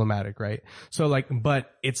that's problematic, right? So like,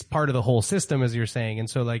 but it's part of the whole system, as you're saying, and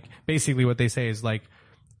so like basically what they say is like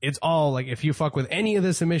it's all like if you fuck with any of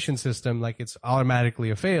this emission system, like it's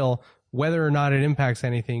automatically a fail. Whether or not it impacts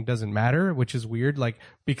anything doesn't matter, which is weird, like,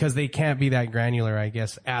 because they can't be that granular, I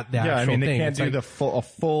guess, at the actual I mean, they thing. can't It's do like- a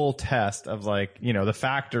full test of like, you know, the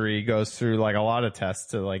factory goes through like a lot of tests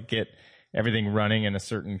to like get everything running in a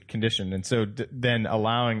certain condition. And so then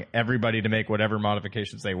allowing everybody to make whatever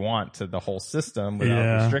modifications they want to the whole system without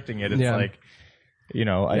Yeah. restricting it. It's Yeah. like, you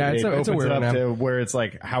know, Yeah, it's a opens weird it up one, to where it's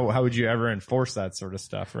like, how would you ever enforce that sort of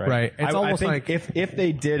stuff? Right. Right. It's I almost think like- if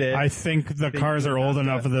they did it, I think the cars are old have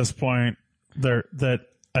enough to- at this point that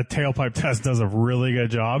a tailpipe test does a really good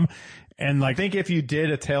job. And I like, think if you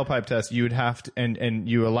did a tailpipe test, you would have to, and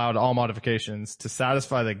you allowed all modifications to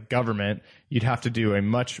satisfy the government, you'd have to do a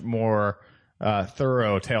much more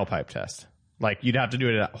thorough tailpipe test. Like you'd have to do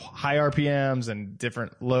it at high RPMs and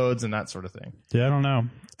different loads and that sort of thing. yeah, I don't know.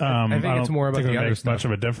 I think it's don't more about think the it other makes stuff. much of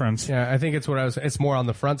a difference. Yeah, I think it's more on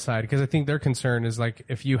the front side because I think their concern is like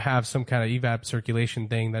if you have some kind of evap circulation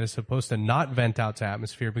thing that is supposed to not vent out to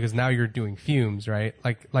atmosphere because now you're doing fumes, right?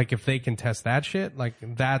 Like if they can test that shit, like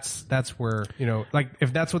that's where, you know, like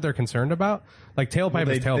if that's what they're concerned about, like tailpipe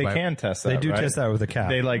They is tailpipe. can test that. They do right? test that with a cap.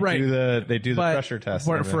 They like Right. do the But pressure test.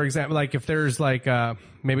 For example, like if there's like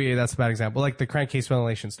maybe that's a bad example. like the crankcase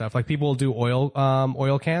ventilation stuff. Like people will do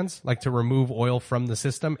oil cans, like to remove oil from the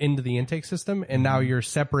system into the intake system. And now you're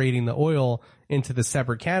separating the oil into the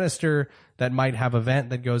separate canister that might have a vent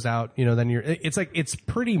that goes out, then it's like, it's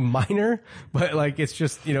pretty minor, but like, it's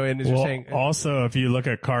just, and as you're saying. Also, if you look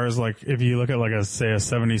at cars, like if you look at like a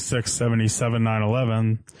 76, 77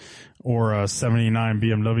 911 or a 79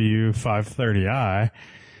 BMW 530i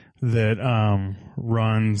that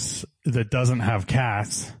doesn't have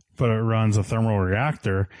cats, but it runs a thermal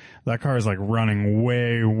reactor, that car is like running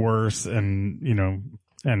way worse and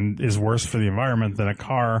is worse for the environment than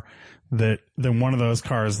than one of those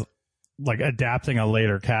cars like adapting a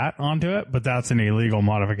later cat onto it, but that's an illegal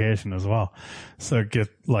modification as well. So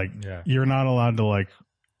you're not allowed to like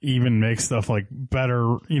even make stuff like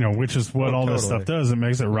better, which is what all this stuff does. It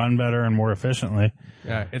makes it run better and more efficiently.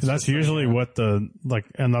 Yeah. That's usually what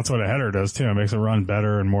and that's what a header does too. It makes it run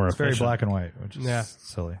better and more efficient. Very black and white, which is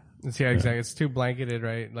silly. Exactly. It's too blanketed,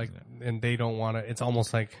 right? Like, and they don't want to, it's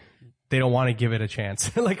almost like they don't want to give it a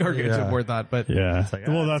chance. Like, or give it more thought, but yeah. It's like,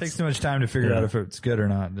 it takes too much time to figure out if it's good or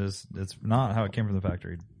not. It's not how it came from the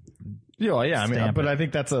factory. Yeah, I mean, but I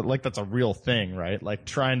think that's a real thing, right? Like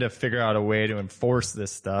trying to figure out a way to enforce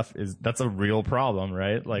this stuff that's a real problem,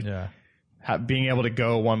 right? Like, being able to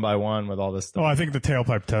go one by one with all this stuff. Oh, I think the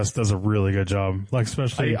tailpipe test does a really good job. Like,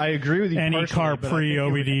 especially I agree with you. Any car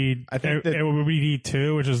pre-OBD,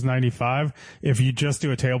 OBD2, which is 95. If you just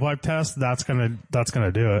do a tailpipe test, that's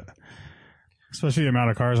gonna do it. Especially the amount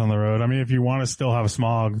of cars on the road. I mean, if you want to still have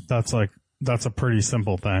smog, that's a pretty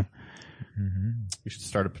simple thing. Mm-hmm. You should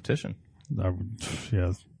start a petition.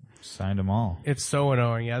 Yeah. Signed them all. It's so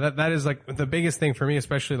annoying. Yeah, that is like the biggest thing for me,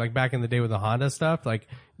 especially like back in the day with the Honda stuff. Like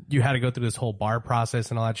you had to go through this whole bar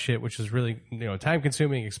process and all that shit, which is really, time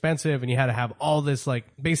consuming, expensive. And you had to have all this, like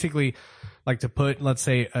basically like to put, let's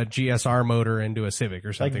say, a GSR motor into a Civic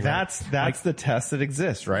or something. Like that's the test that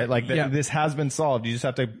exists, right? Like this has been solved. You just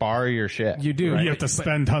have to borrow your shit. You do. Right? You have to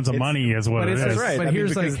spend tons of money is what it is. That's right. But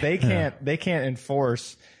here's because they can't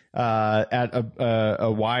enforce at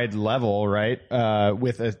a wide level, right?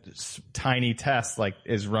 With a tiny test like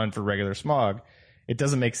is run for regular smog. It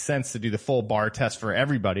doesn't make sense to do the full bar test for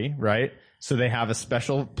everybody, right? So they have a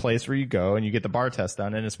special place where you go and you get the bar test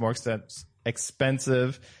done, and it's more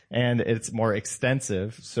expensive and it's more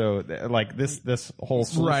extensive. So like this whole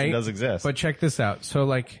solution does exist. But check this out. So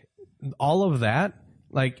like all of that,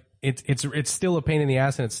 like it's still a pain in the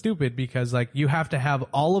ass, and it's stupid because like you have to have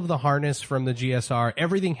all of the harness from the GSR.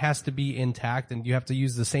 Everything has to be intact, and you have to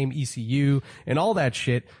use the same ECU and all that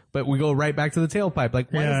shit. But we go right back to the tailpipe.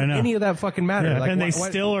 Like, why does any of that fucking matter? Yeah, like, and they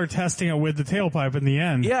still are testing it with the tailpipe in the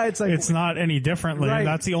end. Yeah, it's like it's not any differently. Right.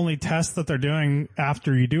 That's the only test that they're doing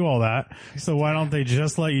after you do all that. So why don't they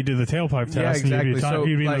just let you do the tailpipe test? Yeah, exactly. And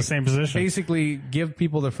you'd be in the same position. Basically, give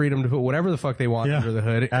people the freedom to put whatever the fuck they want under the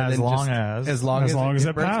hood, as long as burns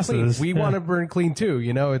it passes. Clean. We want to burn clean too.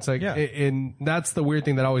 It's like, and that's the weird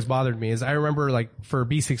thing that always bothered me is I remember like for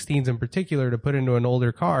B16s in particular to put into an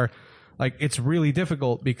older car. Like, it's really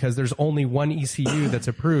difficult because there's only one ECU that's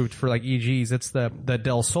approved for like EGs. It's the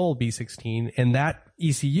Del Sol B16, and that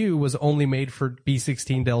ECU was only made for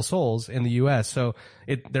B16 Del Sols in the US. So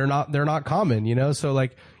they're not common, So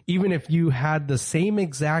like, even if you had the same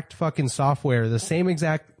exact fucking software, the same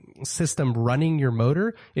exact system running your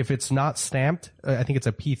motor, if it's not stamped, I think it's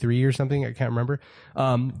a P3 or something, I can't remember,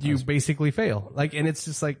 you basically fail. Like, and it's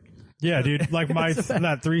just like, yeah, dude, like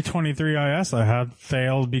that 323 IS I had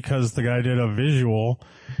failed because the guy did a visual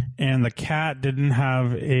and the cat didn't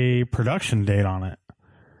have a production date on it.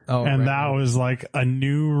 Oh, and that was like a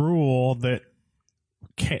new rule that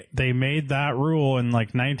they made that rule in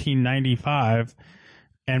like 1995.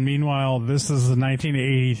 And meanwhile, this is a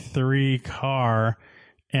 1983 car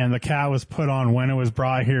and the cat was put on when it was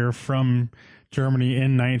brought here from Germany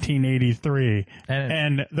in 1983.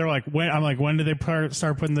 And they're like, when did they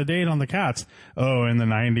start putting the date on the cats? Oh, in the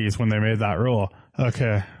 90s when they made that rule.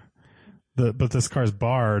 Okay. But this car's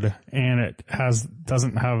barred and it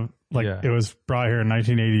doesn't have, it was brought here in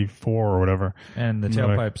 1984 or whatever. And the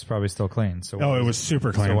tailpipe's probably still clean. So it was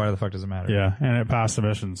super clean. So why the fuck does it matter? Yeah. And it passed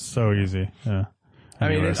emissions so easy. Yeah.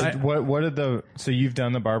 Anyways. I mean, so you've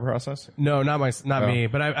done the bar process? No, not me,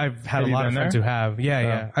 but I've had a lot of friends who have.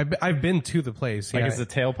 Yeah. I've been to the place. Like, is the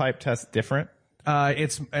tailpipe test different?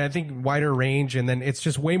 It's, I think, wider range, and then it's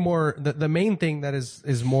just way more, the main thing that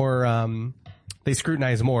is more, they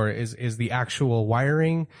scrutinize more is the actual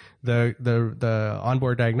wiring, the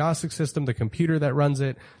onboard diagnostic system, the computer that runs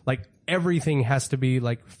it. Like, everything has to be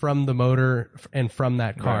like from the motor and from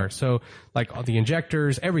that car. Right. So like all the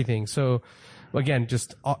injectors, everything. So, again,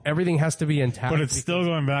 just everything has to be intact. But it's still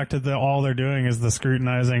going back to all they're doing is the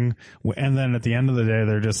scrutinizing, and then at the end of the day,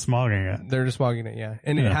 they're just smogging it. They're just smogging it, yeah.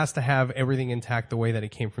 And it has to have everything intact the way that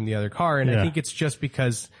it came from the other car. And I think it's just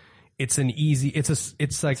because it's an easy,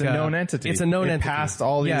 it's like a known entity. It's a known entity. Passed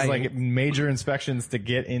all these like major inspections to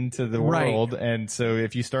get into the world. And so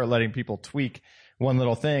if you start letting people tweak one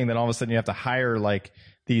little thing, then all of a sudden you have to hire like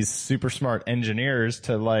these super smart engineers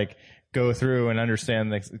to like go through and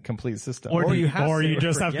understand the complete system. Or you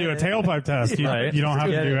just have to do a tailpipe test. You don't have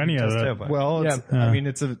to do any of it. Well, I mean,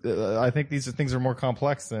 I think these things are more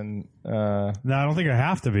complex than, No, I don't think it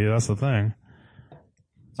have to be. That's the thing.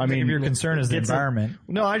 I mean, if your concern is the environment.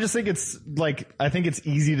 No, I just think it's like, I think it's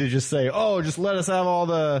easy to just say, oh, just let us have all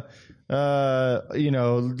the,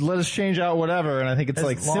 let us change out whatever. And I think it's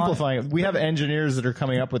simplifying it. We have engineers that are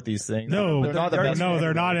coming up with these things. No,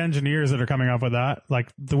 they're not engineers that are coming up with that.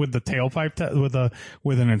 Like with the tailpipe test,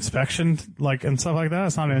 with an inspection, like, and stuff like that.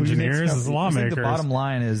 It's not engineers, it's lawmakers. I think the bottom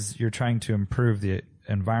line is you're trying to improve the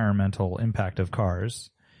environmental impact of cars.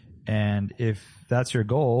 And if that's your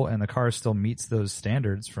goal and the car still meets those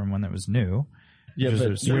standards from when it was new, which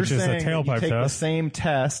is a tailpipe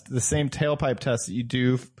test. The same tailpipe test that you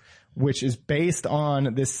do, which is based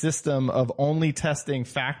on this system of only testing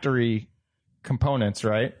factory components,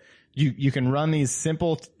 right? You can run these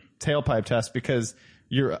simple tailpipe tests because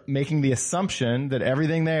you're making the assumption that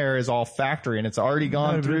everything there is all factory and it's already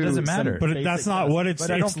gone through. It doesn't matter. But that's not what it's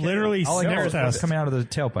literally all I care is what's coming out of the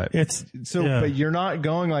tailpipe. But you're not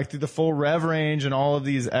going like through the full rev range and all of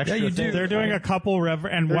these extra things. They're doing a couple rev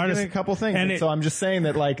and they're doing a couple things. And so I'm just saying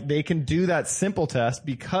that like they can do that simple test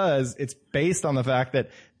because it's based on the fact that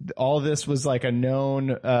all this was like a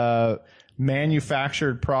known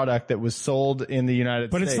manufactured product that was sold in the United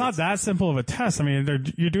States. But it's not that simple of a test. I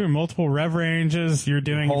mean, you're doing multiple rev ranges. You're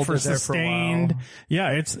doing it for sustained.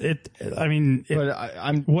 What's the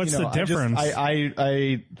difference?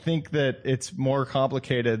 I think that it's more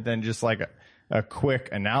complicated than just like a quick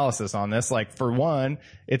analysis on this. Like for one,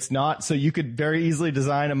 it's not, so you could very easily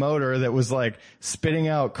design a motor that was like spitting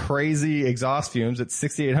out crazy exhaust fumes at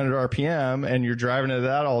 6,800 RPM and you're driving to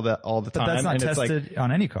that all the time. But that's not tested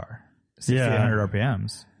on any car. 6,800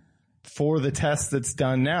 RPMs for the test that's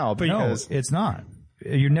done now. Because no, it's not.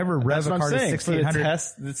 You never rev a car to 6,800. For the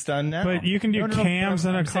test that's done now. But you can do cams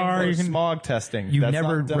in a car. You can smog testing. You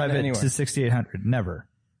never rev it to 6,800. Never.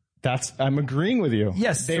 I'm agreeing with you.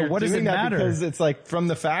 Yes. So what does it matter? Because it's like from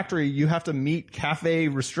the factory, you have to meet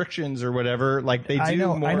CAFE restrictions or whatever. Like they do. I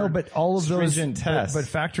know, but all of those tests. But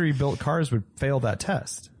factory built cars would fail that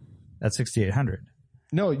test. That's 6,800.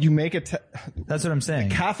 No, you make it. That's what I'm saying.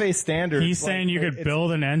 CAFE standard. He's saying you could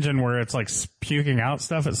build an engine where it's like puking out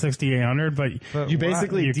stuff at 6,800, but you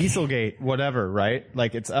basically dieselgate whatever, right?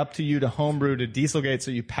 Like it's up to you to homebrew to dieselgate,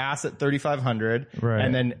 so you pass at 3,500, right?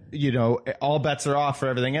 And then all bets are off for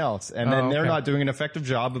everything else, and then they're not doing an effective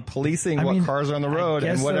job of policing what cars are on the road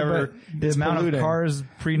and whatever. The amount of cars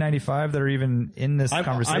pre-95 that are even in this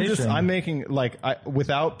conversation. I'm making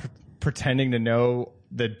without pretending to know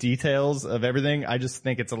the details of everything. I just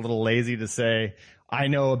think it's a little lazy to say, I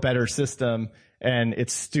know a better system and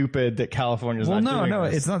it's stupid that California's not doing this. No,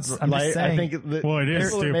 this. It's not. I'm just saying. I think it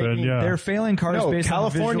is stupid, They're failing cars based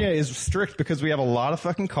California on is strict because we have a lot of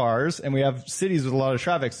fucking cars and we have cities with a lot of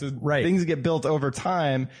traffic. So things get built over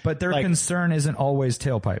time. But their concern isn't always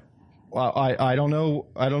tailpipe. Well, I don't know.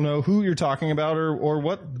 I don't know who you're talking about or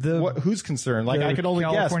who's concerned. Like I could only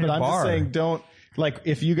guess, but I'm just saying don't. Like,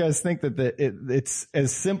 if you guys think that it's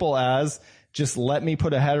as simple as just let me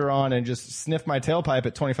put a header on and just sniff my tailpipe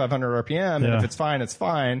at 2,500 RPM, and if it's fine, it's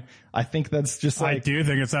fine. I think that's just like... I do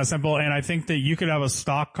think it's that simple, and I think that you could have a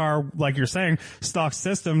stock car, like you're saying, stock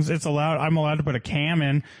systems, I'm allowed to put a cam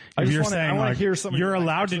in. If you're saying, like, you're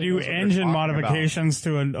allowed to do engine modifications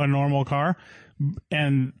to a normal car,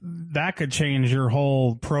 and that could change your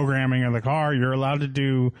whole programming of the car. You're allowed to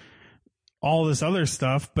do all this other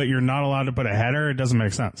stuff, but you're not allowed to put a header. It doesn't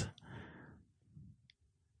make sense.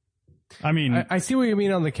 I mean, I see what you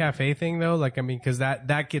mean on the CAFE thing though. Like, I mean, cause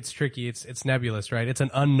that gets tricky. It's nebulous, right? It's an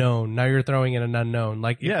unknown. Now you're throwing in an unknown.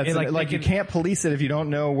 Like, you can't police it if you don't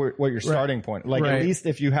know what your starting point. Like, at least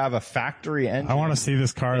if you have a factory engine. I want to see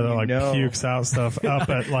this car that pukes out stuff up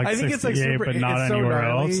at like 68, but not anywhere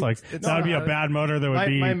else. Like, that would be a bad motor that would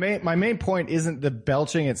be. My main point isn't the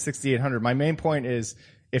belching at 6,800. My main point is,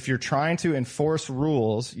 if you're trying to enforce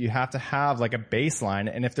rules, you have to have like a baseline,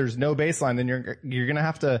 and if there's no baseline, then you're gonna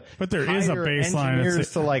have to. But there is a baseline.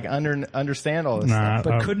 Engineers to like understand all this stuff.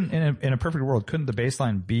 But couldn't in a perfect world, couldn't the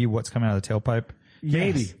baseline be what's coming out of the tailpipe?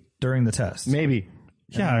 Maybe during the test. Maybe.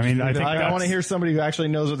 Yeah, I mean, I think I want to hear somebody who actually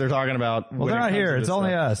knows what they're talking about. Well, they're not here. It's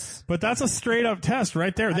only us. But that's a straight up test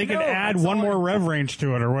right there. They could add one more rev range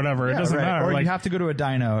to it or whatever. It doesn't matter. Or like, you have to go to a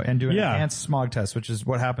dyno and do an enhanced smog test, which is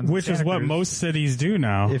what happens. Which is what most cities do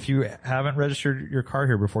now. If you haven't registered your car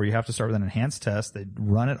here before, you have to start with an enhanced test. They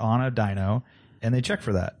run it on a dyno and they check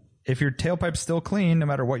for that. If your tailpipe's still clean, no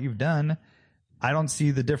matter what you've done, I don't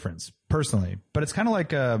see the difference personally. But it's kind of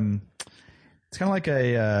like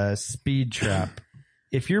a speed trap.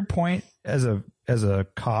 If your point as a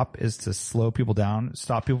cop is to slow people down,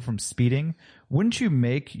 stop people from speeding, wouldn't you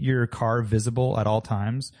make your car visible at all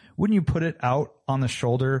times? Wouldn't you put it out on the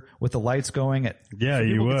shoulder with the lights going at so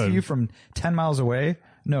you people can would see you from 10 miles away?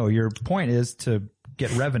 No, your point is to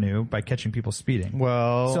get revenue by catching people speeding.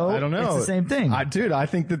 Well, so I don't know. It's the same thing. Dude, I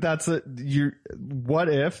think that's what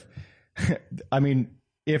if, I mean,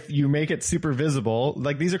 if you make it super visible,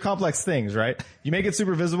 like these are complex things, right? You make it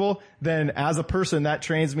super visible, then as a person that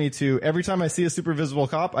trains me to every time I see a super visible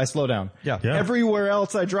cop, I slow down. Yeah. Everywhere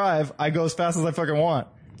else I drive, I go as fast as I fucking want.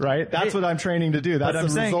 Right? That's what I'm training to do. That's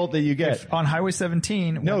the result that you get. On Highway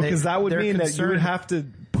 17. No, because that would mean that you would have to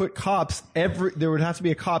put cops there would have to be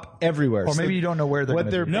a cop everywhere. Or maybe you don't know where they're going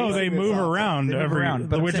to be. No, they move around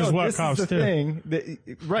which is what cops do.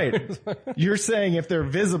 Right. You're saying if they're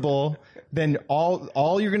visible, then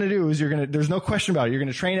all you're going to do is there's no question about it. You're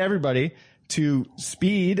going to train everybody to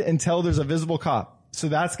speed until there's a visible cop. So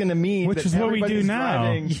that's going to mean which is what we do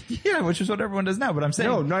now. Yeah, which is what everyone does now. But I'm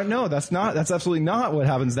saying no, that's absolutely not what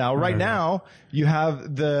happens now. Right now, you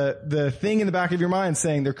have the thing in the back of your mind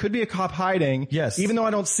saying there could be a cop hiding. Yes. Even though I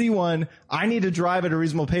don't see one, I need to drive at a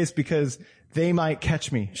reasonable pace because they might catch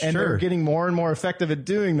me. And they're getting more and more effective at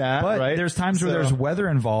doing that. But right? there's times where there's weather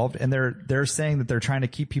involved, and they're saying that they're trying to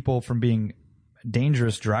keep people from being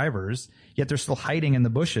dangerous drivers, yet they're still hiding in the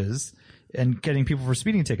bushes and getting people for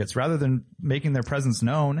speeding tickets rather than making their presence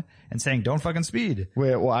known and saying, don't fucking speed.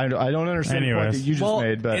 Wait, well, I don't understand the point that you just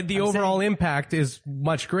made, but the overall impact is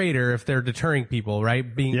much greater if they're deterring people,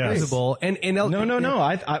 right? Being visible. And no.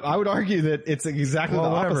 I would argue that it's exactly the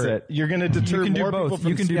opposite. You're going to deter more people from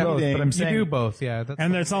You can do both, but I'm saying you do both, yeah.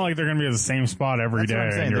 And it's not like they're going to be at the same spot every day.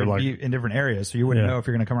 And you're like in different areas, so you wouldn't know if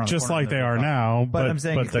you're going to come around just the corner like they are now. But I'm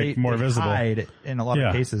saying they're more visible. Hide in a lot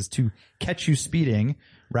of cases to catch you speeding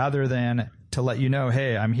rather than to let you know,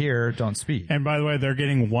 hey, I'm here, don't speed. And by the way, they're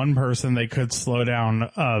getting one person. They could slow down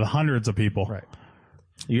hundreds of people. Right.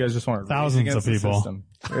 You guys just want thousands of people.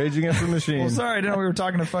 Rage against the machine. Well, sorry, I didn't know we were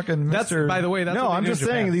talking to fucking Mr. By the way, that's no, what I'm just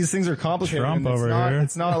saying these things are complicated. Trump over here.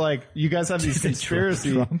 It's not like you guys have these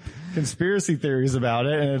conspiracy theories about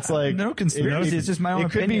it, and it's like no conspiracy. It's just my own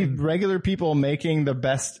opinion. It could be regular people making the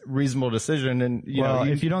best reasonable decision, and you know,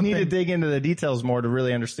 if you don't need to dig into the details more to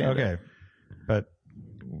really understand. Okay, but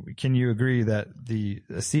can you agree that the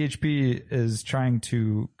CHP is trying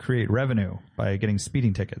to create revenue by getting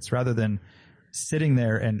speeding tickets rather than sitting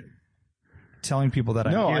there and telling people that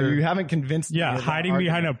I'm here? You haven't convinced me. Yeah, hiding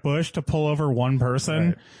behind a bush to pull over one person.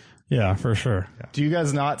 Right. Yeah, for sure. Do you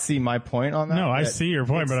guys not see my point on that? No, I see your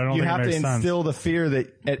point, but I don't think it makes sense. You have to instill the fear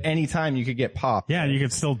that at any time you could get popped. Yeah, you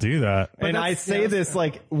could still do that. And I say this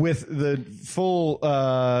like with the full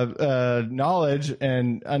knowledge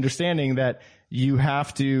and understanding that you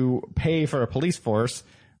have to pay for a police force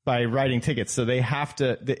by writing tickets. So they have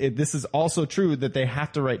to, this is also true that they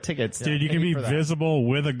have to write tickets. Dude, you can be visible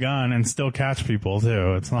with a gun and still catch people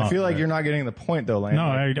too. It's not. I feel like you're not getting the point though, Lane. No,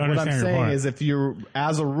 I understand what I'm your saying point. is if you're,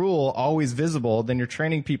 as a rule, always visible, then you're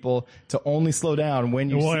training people to only slow down when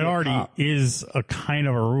you see it already is a kind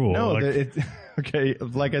of a rule. No, okay,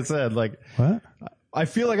 like I said, like. What? I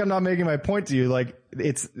feel like I'm not making my point to you. Like,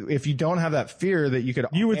 it's, if you don't have that fear that you could,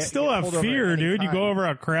 you would still have fear, dude. Time. You go over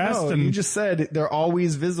a crest and you just said they're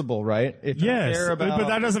always visible, right? Yes, but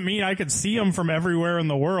that doesn't mean I could see them from everywhere in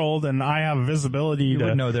the world and I have visibility you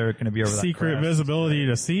wouldn't know they're going to be over secret that crest. Visibility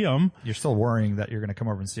to see them. You're still worrying that you're going to come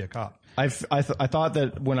over and see a cop. I thought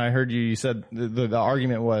that when I heard you said the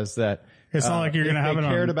argument was that it's not like you're going to have it on. If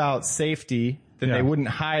they cared about safety, then they wouldn't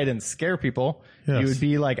hide and scare people. Yes. You would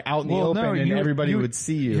be like out in the open and everybody would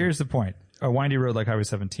see you. Here's the point. A windy road like Highway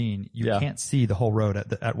 17, you can't see the whole road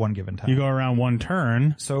at one given time. You go around one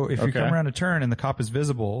turn. So if you come around a turn and the cop is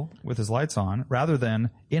visible with his lights on, rather than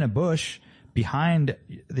in a bush behind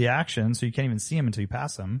the action so you can't even see him until you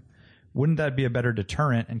pass him, wouldn't that be a better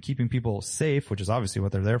deterrent and keeping people safe, which is obviously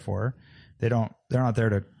what they're there for? They're not there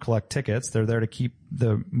to collect tickets. They're there to keep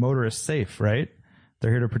the motorists safe, right? They're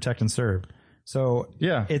here to protect and serve. So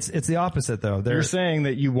it's the opposite though. You're saying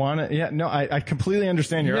that you want to, I completely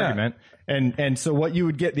understand your argument. And so what you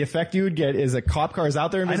would get, the effect you would get is a cop car is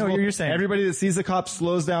out there invisible. I know what you're saying. Everybody that sees the cop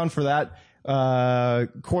slows down for that,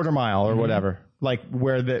 quarter mile or whatever. like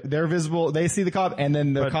where they're visible, they see the cop, and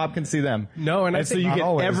then the cop can see them. No, and I so think you not get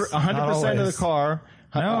always. 100% of the car,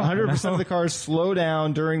 100% no. of the cars slow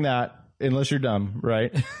down during that, unless you're dumb,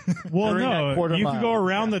 right? Well, During that no, quarter you mile. could go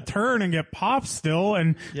around the turn and get popped still,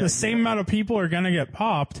 and the same amount of people are going to get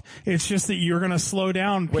popped. It's just that you're going to slow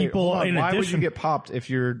down Wait, people hold on. in Why would addition. you get popped if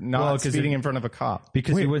you're not Well, 'cause speeding in front of a cop?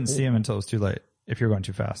 Because you wouldn't see him until it was too late. If you're going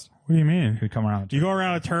too fast, What do you mean? he'd come around. You go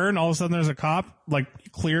around a turn, all of a sudden there's a cop, like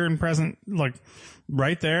clear and present, like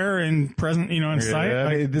right there and present, in sight. I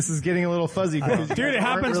Like, mean, this is getting a little fuzzy. Dude, it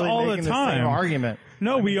happens all the time. Argument.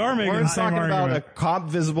 no, we are making the Warren's same talking argument. about a cop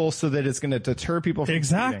visible so that it's going to deter people from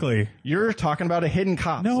Exactly. speeding. You're talking about a hidden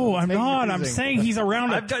cop. No, so I'm it's not. I'm confusing. saying he's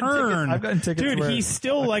around a I've gotten turn. tickets- I've gotten tickets Dude, where he's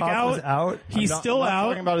still a like cop was out. out. He's still I'm not out.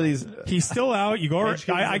 talking about these. He's still out. You go. Edge cases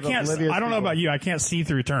I of can't. oblivious I don't know people. about you. I can't see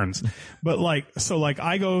through turns. But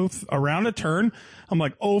I go around a turn. I'm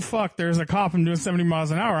like, oh fuck, there's a cop. I'm doing 70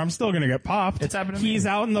 miles an hour. I'm still gonna get popped. It's happened to me. He's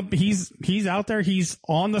out in the. He's out there. He's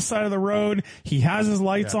on the side of the road. He has his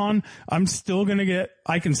lights on. I'm still gonna get.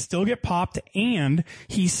 I can still get popped, and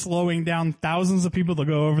he's slowing down thousands of people to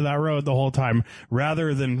go over that road the whole time,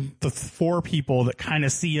 rather than the 4 people that kind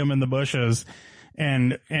of see him in the bushes.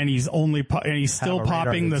 And he's still a radar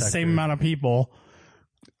popping the detector. same amount of people.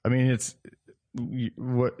 I mean,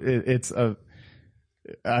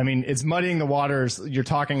 it's muddying the waters. You're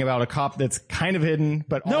talking about a cop that's kind of hidden,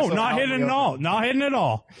 but No, also not out in hidden the at all. Not hidden at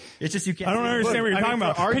all. It's just you can't. I don't understand what you're talking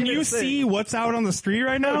about. Can you see what's out on the street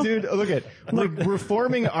right now? No, dude, look at we're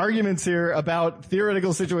forming arguments here about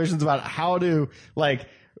theoretical situations about how to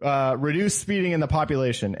reduce speeding in the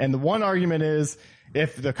population. And the one argument is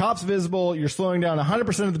if the cop's visible, you're slowing down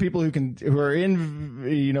 100% of the people who are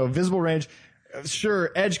in visible range. Sure,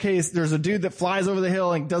 edge case, there's a dude that flies over the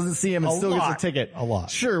hill and doesn't see him and still gets a ticket. A lot.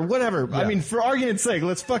 Sure, whatever. I mean, for argument's sake,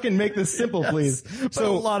 let's fucking make this simple, please.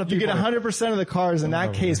 So a lot of you get people 100% of the cars in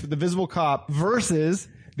that case with the visible cop versus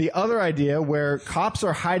the other idea where cops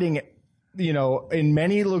are hiding, in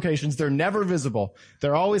many locations. They're never visible.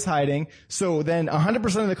 They're always hiding. So then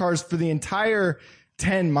 100% of the cars for the entire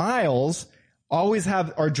 10 miles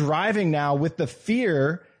are driving now with the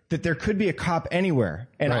fear that there could be a cop anywhere.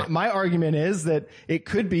 And my argument is that it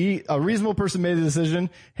could be a reasonable person made the decision,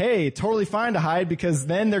 hey, totally fine to hide because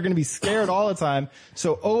then they're going to be scared all the time.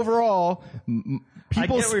 So overall,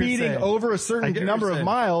 people speeding over a certain number of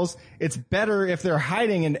miles, it's better if they're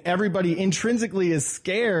hiding and everybody intrinsically is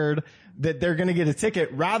scared that they're going to get a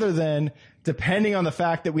ticket rather than depending on the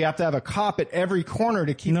fact that we have to have a cop at every corner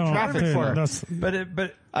to keep traffic clear.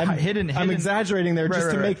 But I'm exaggerating there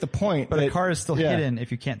just to make the point. But a car is still hidden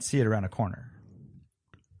if you can't see it around a corner.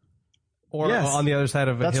 Or on the other side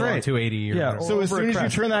of a hill on 280. So as soon as you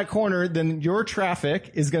turn that corner, then your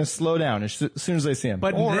traffic is going to slow down as soon as they see him.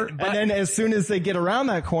 And then as soon as they get around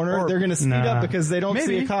that corner, they're going to speed up because they don't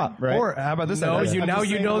see a cop, right? Or how about this? No,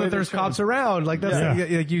 you know that there's cops around. Like that's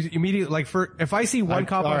like you immediately if I see one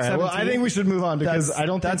cop on 17. Well, I think we should move on because I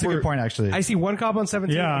don't think that's a good point actually. I see one cop on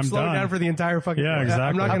 17. I'm slowing down for the entire fucking. Yeah, exactly.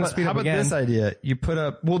 I'm not going to speed up again. How about this idea? You put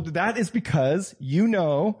up. Well, that is because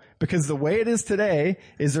because the way it is today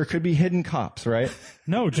is there could be hidden cops, right?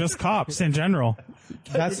 No, just cops in general.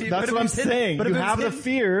 That's what I'm saying. But you have the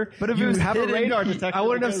fear. But if you have a radar detector, I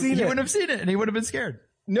wouldn't have seen it. He wouldn't have seen it, and he would have been scared.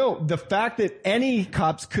 No, the fact that any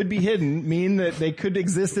cops could be hidden mean that they could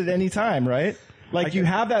exist at any time, right? Like you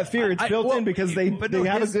have that fear. It's built in because they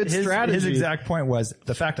have a good strategy. His exact point was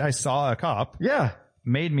the fact I saw a cop. Yeah.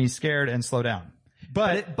 Made me scared and slow down.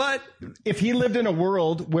 But if he lived in a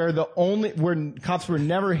world where where cops were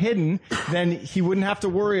never hidden, then he wouldn't have to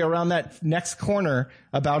worry around that next corner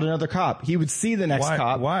about another cop. He would see the next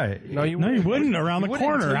cop. Why? No, you wouldn't around the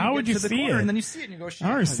corner. How would you see it? And then you see it and you go, shit.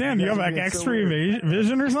 I don't understand. You have like X-ray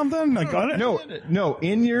vision or something? Like, No.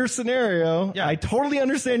 In your scenario, I totally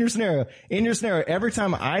understand your scenario. In your scenario, every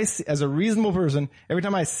time as a reasonable person, every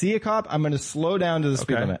time I see a cop, I'm going to slow down to the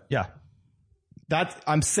speed limit. Yeah.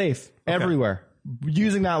 I'm safe everywhere.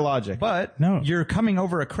 Using that logic. But no, you're coming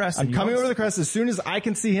over a crest. I'm coming over the crest. As soon as I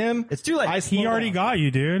can see him, it's too late. He already got you,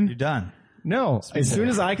 dude. You're done. No, as soon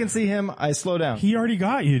as I can see him, I slow down. He already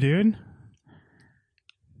got you, dude.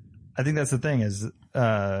 I think that's the thing is,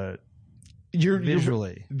 you're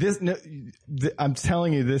visually. I'm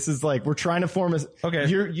telling you, this is like, we're trying to form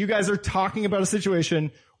you guys are talking about a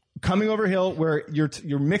situation coming over hill where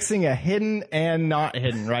you're mixing a hidden and not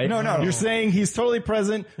hidden, right? No. You're saying he's totally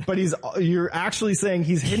present, but you're actually saying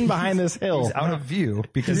he's hidden behind this hill. He's out of view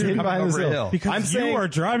because he's you're hidden behind this hill. Because you are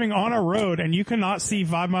driving on a road and you cannot see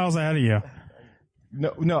 5 miles ahead of you.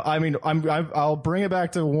 No. I mean, I'll bring it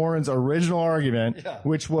back to Warren's original argument,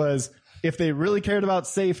 which was if they really cared about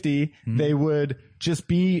safety, they would just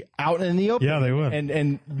be out in the open. Yeah, they would.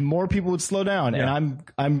 And more people would slow down. Yeah.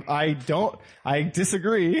 And I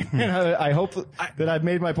disagree. And I hope that I've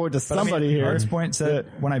made my point to somebody here. Mark's point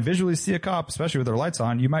said, when I visually see a cop, especially with their lights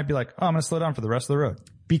on, you might be like, oh, I'm going to slow down for the rest of the road.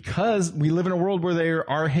 Because we live in a world where there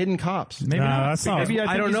are hidden cops. Maybe Nah, not. that's not- Maybe I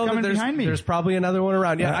think don't he's know that coming behind me. there's probably another one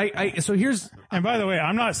around. Yeah, so here's And by the way,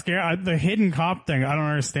 I'm not scared. The hidden cop thing, I don't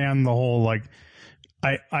understand the whole, like,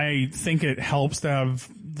 I think it helps to have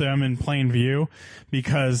them in plain view,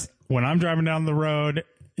 because when I'm driving down the road,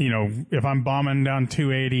 you know, if I'm bombing down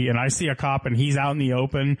 280 and I see a cop and he's out in the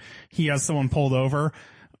open, he has someone pulled over,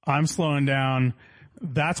 I'm slowing down.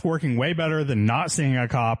 That's working way better than not seeing a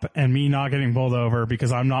cop and me not getting pulled over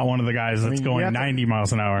because I'm not one of the guys that's you going have to- 90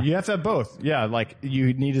 miles an hour. You have to have both. Yeah, like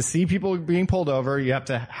you need to see people being pulled over. You have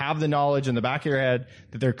to have the knowledge in the back of your head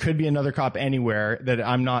that there could be another cop anywhere that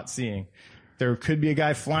I'm not seeing. There could be a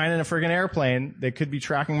guy flying in a friggin' airplane that could be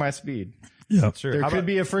tracking my speed. Yeah, Sure. There How could about,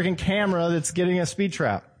 be a friggin' camera that's getting a speed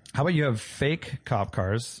trap. how about you have fake cop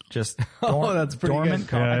cars, just that's pretty dormant good.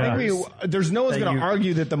 cop Yeah, cars? yeah. There's no one's That going to you-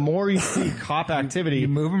 argue that the more you see cop activity, you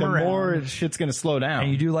move 'em the around. more shit's going to slow down.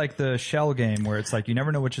 And you do like the shell game where it's like you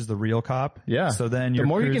never know which is the real cop. yeah. So then the you're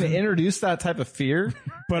more you're going cruising. to introduce that type of fear,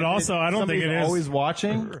 but also I don't think somebody's it is. always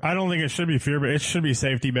watching. I don't think it should be fear, but it should be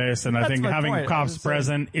safety based. And I That's think my having point. I'm cops just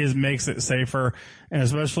saying. present makes it safer, and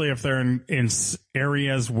especially if they're in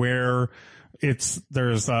areas where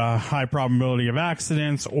there's a high probability of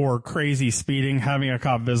accidents or crazy speeding. Having a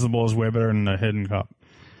cop visible is way better than a hidden cop.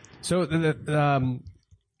 So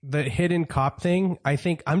the hidden cop thing, I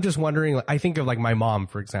think I'm just wondering. I think of like my mom,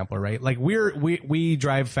 for example, right? Like we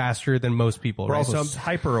drive faster than most people, We're right? also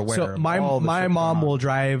hyper aware. So of my all the shit mom going on. will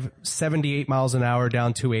drive 78 miles an hour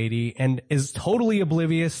down 280 and is totally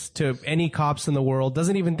oblivious to any cops in the world.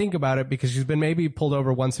 Doesn't even think about it because she's been maybe pulled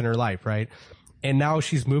over once in her life, right? And now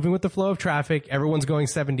she's moving with the flow of traffic. Everyone's going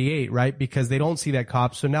 78, right? Because they don't see that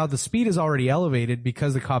cop. So now the speed is already elevated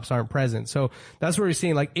because the cops aren't present. So that's where you're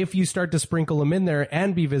seeing, like, if you start to sprinkle them in there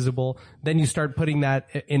and be visible, then you start putting that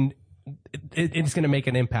in, it's going to make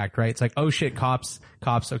an impact, right? It's like, oh shit, cops,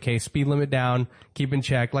 okay, speed limit down, keep in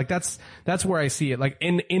check. Like that's where I see it. Like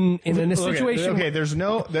in a situation. Okay, there's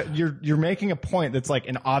no that you're making a point that's like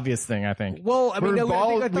an obvious thing. I think. Well, I mean, we I thought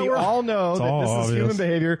all, we're- know that all this is obvious. human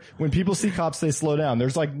behavior. When people see cops, they slow down.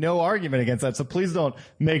 There's like no argument against that. So please don't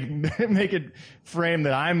make it frame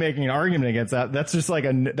that I'm making an argument against that. That's just like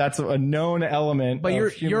that's a known element. But of your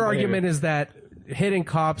human argument behavior. is that hidden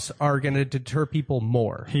cops are going to deter people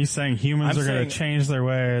more. He's saying humans I'm are going saying- to change their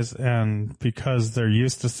ways, and because they're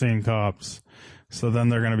used to seeing cops, so then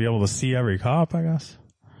they're going to be able to see every cop, I guess.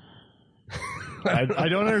 I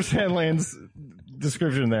don't understand Lane's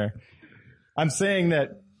description there. I'm saying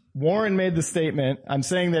that Warren made the statement. I'm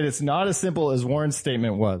saying that it's not as simple as Warren's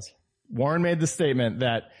statement was. Warren made the statement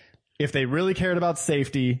that if they really cared about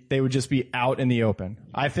safety, they would just be out in the open.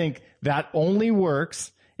 I think that only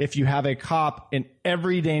works if you have a cop in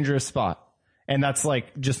every dangerous spot. And that's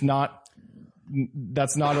like just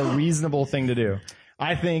that's not a reasonable thing to do.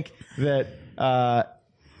 I think that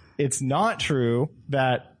it's not true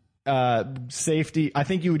that safety, I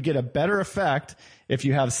think you would get a better effect if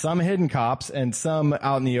you have some hidden cops and some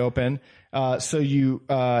out in the open. So you,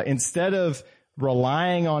 instead of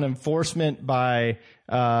relying on enforcement by,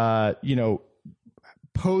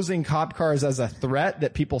 posing cop cars as a threat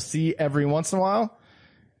that people see every once in a while,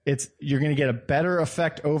 you're going to get a better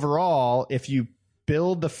effect overall if you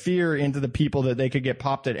build the fear into the people that they could get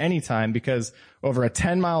popped at any time, because over a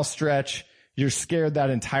 10-mile stretch, you're scared that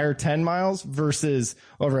entire 10 miles versus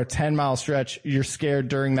over a 10-mile stretch, you're scared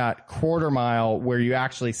during that quarter mile where you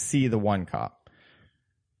actually see the one cop.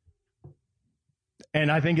 And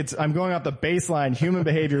I think I'm going off the baseline human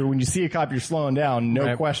behavior. When you see a cop, you're slowing down,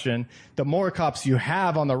 no question. The more cops you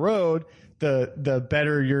have on the road, the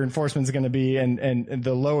better your enforcement is going to be, and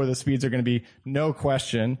the lower the speeds are going to be, no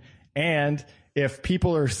question. And if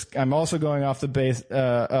people are, I'm also going off the base,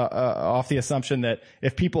 off the assumption that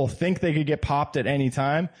if people think they could get popped at any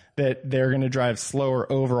time, that they're going to drive slower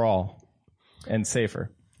overall and safer.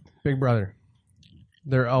 Big Brother.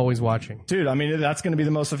 They're always watching. Dude, I mean, that's going to be the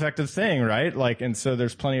most effective thing, right? Like, and so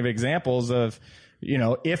there's plenty of examples of,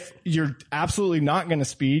 if you're absolutely not going to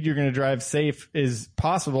speed, you're going to drive safe is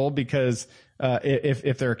possible because,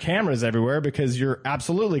 if there are cameras everywhere, because you're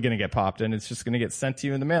absolutely going to get popped and it's just going to get sent to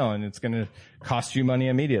you in the mail and it's going to cost you money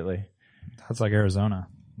immediately. That's like Arizona.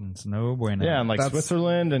 It's no bueno. Yeah. And like That's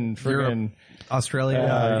Switzerland and friggin' Australia,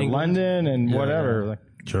 England. London and whatever. Like,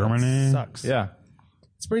 Germany. Sucks. yeah.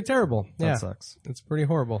 It's pretty terrible. That Yeah. sucks. It's pretty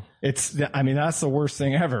horrible. That's the worst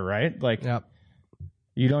thing ever, right? Like, Yeah.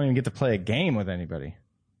 You don't even get to play a game with anybody.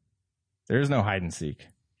 There's no hide and seek.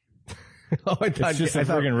 Oh, It's just a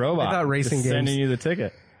friggin' robot. I thought racing just games. sending you the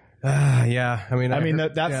ticket. Yeah. I mean,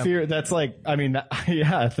 That fear, that's like,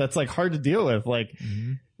 that's like hard to deal with. Like,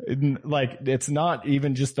 like it's not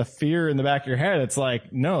even just a fear in the back of your head. It's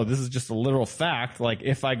like, no, this is just a literal fact. Like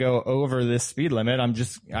if I go over this speed limit,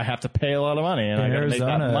 I have to pay a lot of money and I got to make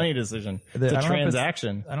that money decision. It's a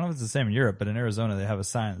transaction. I don't know if it's the same in Europe, but in Arizona, they have a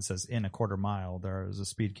sign that says in a quarter mile, there is a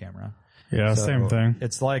speed camera. Yeah, So same thing.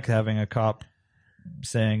 It's like having a cop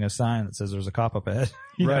saying a sign that says there's a cop up ahead.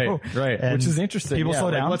 you know? Right. And Which is interesting. People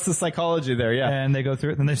slow down. What's the psychology there? Yeah. And they go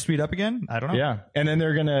through it, then they speed up again. I don't know. Yeah. And then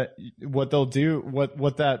they're going to, what they'll do,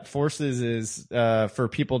 what that forces is, for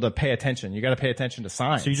people to pay attention. You got to pay attention to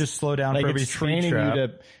signs. So you just slow down like for every it's speed training trap. you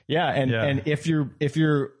to, and if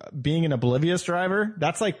you're being an oblivious driver,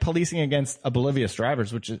 that's like policing against oblivious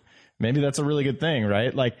drivers, which is, maybe that's a really good thing,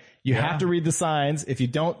 right? Like you have to read the signs. If you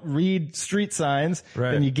don't read street signs,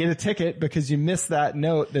 then you get a ticket because you missed that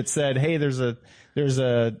note that said, hey, there's a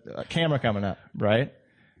camera coming up, right?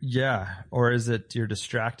 Yeah. Or is it you're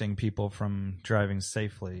distracting people from driving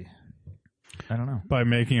safely? I don't know. By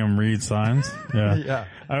making them read signs. Yeah. Yeah.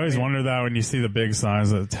 I always wonder that when you see the big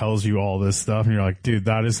signs that tells you all this stuff and you're like, dude,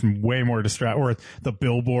 that is way more or the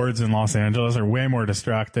billboards in Los Angeles are way more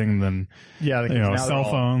distracting than, cell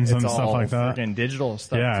phones and stuff like that. And digital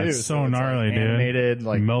stuff Yeah, too. it's so gnarly, like dude. animated,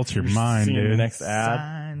 like melts your you're mind, seeing dude. The next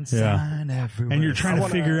ad. Sign everywhere. And you're trying to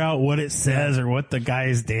figure out what it says or what the guy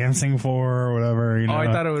is dancing for or whatever, you know. Oh, I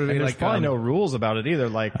thought it would be There's like probably no rules about it either.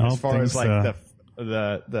 Like I as don't far think as like so.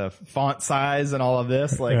 the font size and all of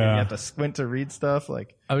this, like and you have to squint to read stuff.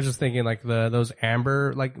 Like I was just thinking like those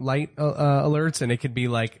amber like light alerts, and it could be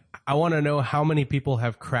like, I want to know how many people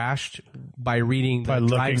have crashed by reading By the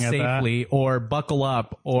drive looking at that. safely or buckle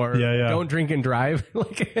up or don't drink and drive.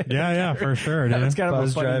 Like, yeah, for sure, dude. That's kind of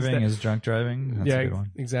Buzz a funny driving step. is drunk driving. That's a good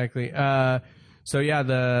one. Exactly. So yeah,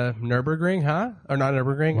 the Nürburgring, or not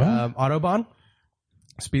Nürburgring, Autobahn.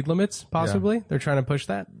 Speed limits, possibly. They're trying to push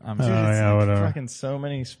that. whatever. fucking so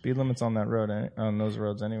many speed limits on that road, on those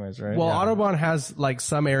roads anyways, right? Well, Autobahn has like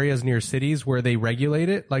some areas near cities where they regulate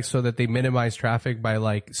it, like so that they minimize traffic by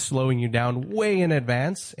like slowing you down way in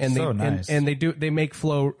advance, and So they nice. and they make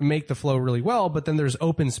the flow really well. But then there's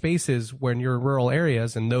open spaces when you're in rural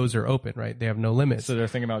areas, and those are open, right? They have no limits. So they're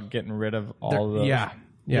thinking about getting rid of all those.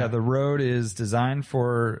 Yeah, the road is designed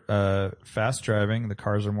for fast driving. The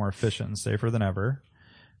cars are more efficient and safer than ever.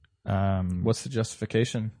 What's the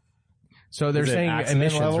justification? So they're Is it saying accident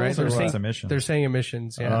emissions, levels right? or They're what? saying Emissions. They're saying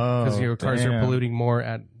emissions, yeah, Oh, because your cars are damn. polluting more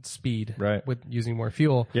at speed, Right. with using more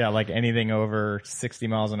fuel. Yeah, like anything over 60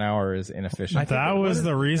 miles an hour is inefficient. That was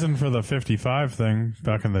the reason for the 55 thing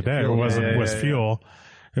back in the day. It was fuel.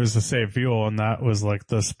 It was to save fuel, and that was like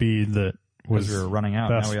the speed that was Because we were running out.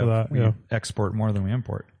 best Now for that. we export more than we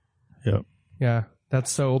import. Yep. Yeah, that's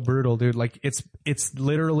so brutal, dude. Like it's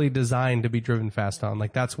literally designed to be driven fast on.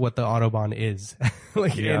 Like that's what the Autobahn is.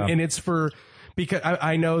 Like, and it's because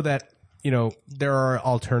I know that, there are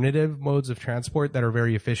alternative modes of transport that are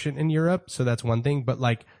very efficient in Europe. So that's one thing, but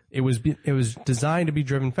like it was designed to be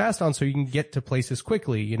driven fast on so you can get to places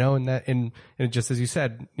quickly, and just as you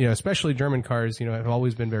said, especially German cars, have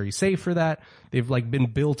always been very safe for that. They've like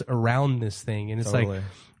been built around this thing, and it's Totally.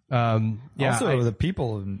 Also, the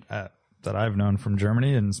people that I've known from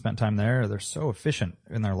Germany and spent time there, they're so efficient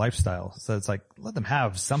in their lifestyle. So it's like, let them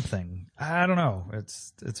have something. I don't know.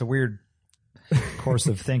 It's a weird course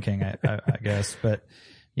of thinking, I guess. But,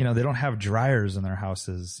 they don't have dryers in their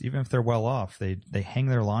houses. Even if they're well off, they hang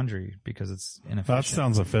their laundry because it's inefficient. That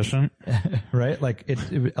sounds efficient. Right? Like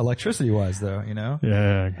electricity wise though,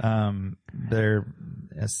 Yeah. They're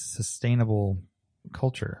a sustainable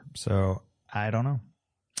culture. So I don't know.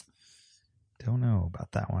 Don't know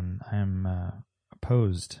about that one. I'm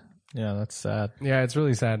opposed. Yeah, that's sad. Yeah, it's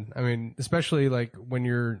really sad. I mean, especially like when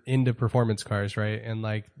you're into performance cars, right? And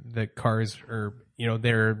like the cars are,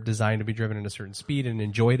 they're designed to be driven at a certain speed and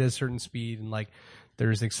enjoyed at a certain speed. And like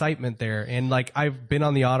there's excitement there. And like I've been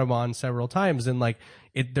on the Autobahn several times, and like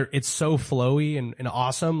it's so flowy and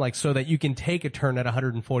awesome, like so that you can take a turn at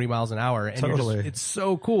 140 miles an hour. And Totally. it's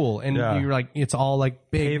so cool. And Yeah. you're like, it's all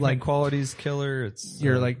like big, Pavement like quality's killer. It's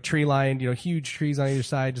you're like tree lined, huge trees on either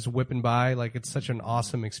side just whipping by. Like it's such an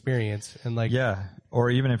awesome experience. And like, yeah. Or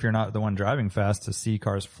even if you're not the one driving fast, to see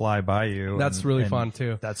cars fly by you. That's really fun,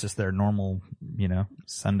 too. That's just their normal,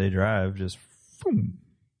 Sunday drive. Just, boom.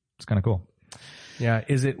 It's kind of cool. yeah,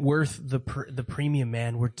 is it worth the premium,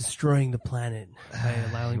 man? We're destroying the planet by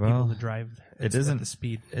allowing people to drive at the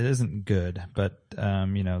speed. It isn't good, but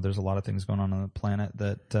there's a lot of things going on the planet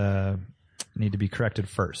that need to be corrected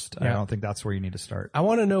first. I Yeah. don't think that's where you need to start. I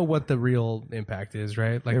want to know what the real impact is,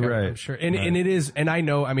 right? Like, Right. I'm sure, and it is, and I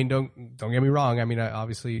know. I mean, don't get me wrong. I mean,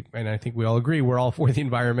 obviously, and I think we all agree, we're all for the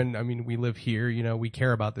environment. I mean, we live here, you know, we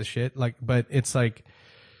care about this shit. Like, but it's like,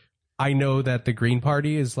 I know that the Green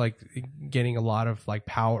Party is like getting a lot of like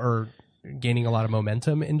power, gaining a lot of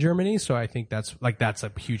momentum in Germany. So I think that's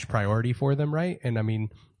a huge priority for them, right? And I mean,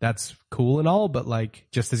 that's cool and all, but like,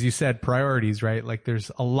 just as you said, priorities, right? Like there's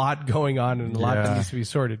a lot going on and a lot that needs to be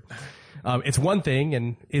sorted. It's one thing,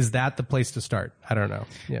 and is that the place to start? I don't know.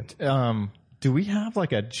 Yeah. Do we have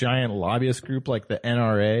like a giant lobbyist group like the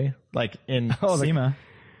NRA? Like in SEMA.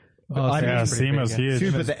 SEMA's huge.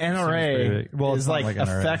 Dude, but the NRA Well, is it's not like like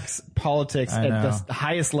NRA. affects politics I at know. the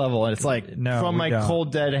highest level, and it's like No, from we my don't.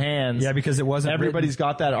 cold dead hands. Yeah, because it wasn't. Everybody's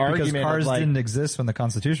got that argument. Because cars of like, didn't exist when the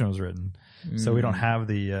Constitution was written, so we don't have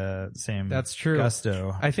the same. That's true.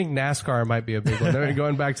 Gusto. I think NASCAR might be a big one. They're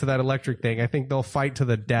going back to that electric thing. I think they'll fight to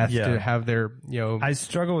the death Yeah. to have their, you know, I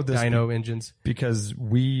struggle with this dyno engines. because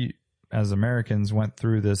we, as Americans, went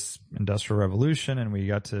through this industrial revolution and we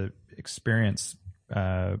got to experience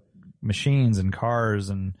machines and cars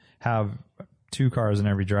and have 2 cars in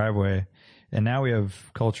every driveway. And now we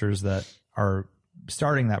have cultures that are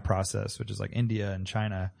starting that process, which is like India and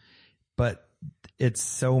China. But it's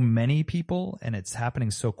so many people and it's happening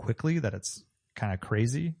so quickly that it's kind of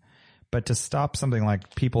crazy. But to stop something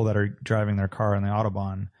like people that are driving their car on the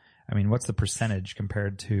Autobahn, I mean, what's the percentage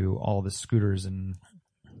compared to all the scooters and,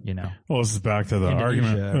 you know? Well, this is back to the Indonesia,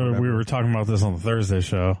 argument. whatever. We were talking about this on the Thursday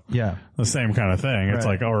show. Yeah. The same kind of thing. It's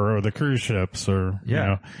Right. like, or the cruise ships, or you Yeah.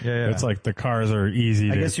 know, Yeah. it's like the cars are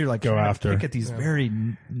easy I to guess you're like go trying to after. pick at these very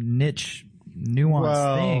niche, nuanced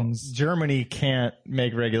well, things. Germany can't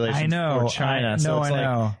make regulations I know, for China, I so know, it's I like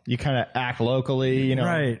know. you kind of act locally, you know.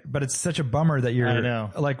 Right. But it's such a bummer that you're, I know.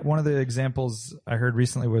 like one of the examples I heard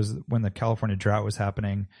recently was when the California drought was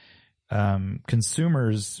happening,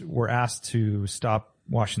 consumers were asked to stop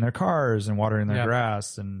washing their cars and watering their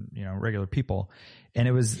grass and, you know, regular people. And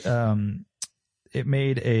it was, it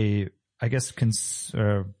made I guess, what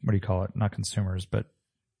do you call it? Not consumers, but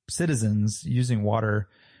citizens using water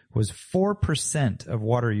was 4% of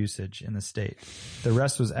water usage in the state. The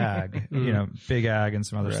rest was ag, you know, big ag and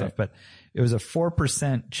some other stuff. But it was a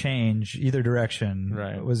 4% change either direction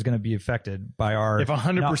was going to be affected by our. If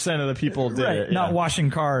 100% of the people did it, not washing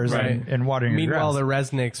cars and watering your Meanwhile, grass.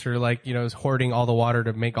 the Resnicks are like, you know, hoarding all the water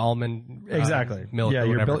to make almond milk. Yeah, or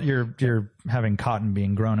whatever. you're having cotton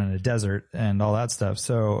being grown in a desert and all that stuff.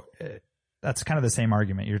 So that's kind of the same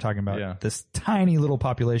argument you're talking about. This tiny little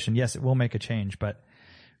population. Yes, it will make a change, but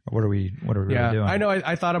what are we really doing? I know.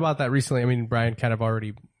 I thought about that recently. I mean, Brian kind of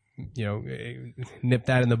already, you know, nipped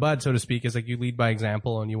that in the bud, so to speak. Is like you lead by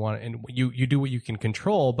example, and you do what you can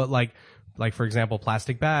control. But like for example,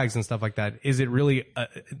 plastic bags and stuff like that. Is it really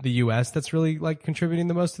the U.S. that's really like contributing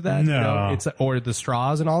the most to that? No. You know, it's or the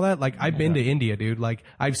straws and all that. Like I've been to India, dude. Like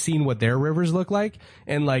I've seen what their rivers look like,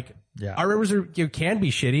 and like. Yeah. Our rivers can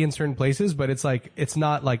be shitty in certain places, but it's like, it's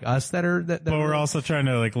not like us that are, that But we're also trying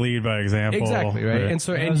to like lead by example. exactly, right? And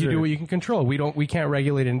so, and Those you are- do what you can control. We can't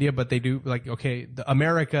regulate India, but they do like, okay,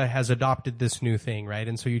 America has adopted this new thing, right?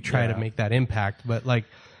 And so you try to make that impact, but like,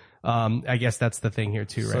 I guess that's the thing here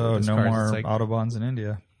too, right? So with this no cars. more It's like, Autobahns in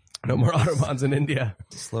India. no more Autobahns in India.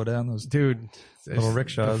 Slow down those Dude. little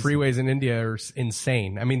rickshaws. The freeways in India are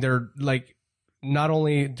insane. I mean, they're like, not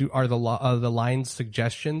only are the lines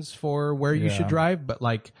suggestions for where you should drive, but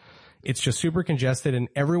like it's just super congested and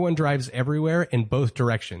everyone drives everywhere in both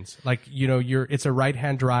directions. Like, you know, it's a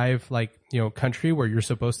right-hand drive, like, you know, country where you're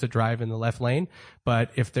supposed to drive in the left lane. But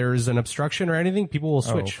if there's an obstruction or anything, people will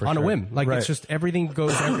switch for on a sure. whim. Like it's just everything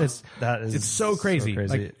goes, it's so crazy.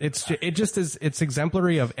 Like it's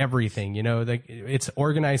exemplary of everything, you know, like it's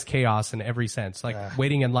organized chaos in every sense, like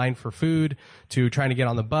waiting in line for food to trying to get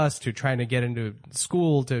on the bus to trying to get into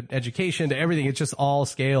school to education to everything. It's just all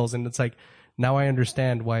scales. And it's like, now I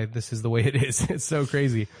understand why this is the way it is. It's so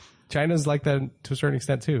crazy. China's like that to a certain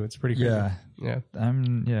extent too. It's pretty crazy. Yeah.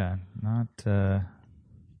 I'm not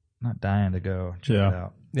dying to go check it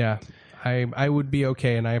out. Yeah. I would be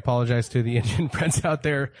okay, and I apologize to the Indian friends out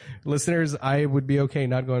there. Listeners, I would be okay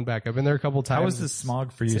not going back. I've been there a couple times. How was the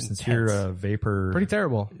smog for you It's since intense. you're vapor? Pretty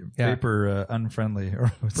terrible. Yeah. Vapor unfriendly.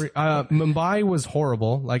 Mumbai was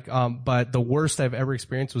horrible. Like, but the worst I've ever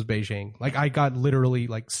experienced was Beijing. Like, I got literally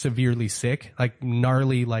like severely sick, like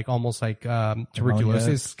gnarly, like almost like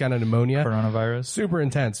tuberculosis, kind of pneumonia, Coronavirus. super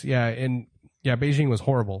intense. Yeah, and yeah, Beijing was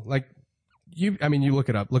horrible. Like. You look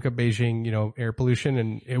it up, look up Beijing, you know, air pollution,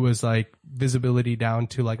 and it was like visibility down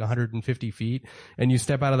to like 150 feet. And you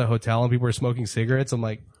step out of the hotel and people are smoking cigarettes. I'm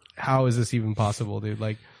like, how is this even possible, dude?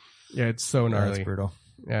 Like, Yeah, it's so gnarly. That's brutal.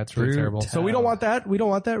 Yeah, it's really terrible. So we don't want that. We don't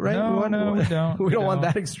want that, right? No, we don't. We don't want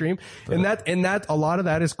that extreme. And that a lot of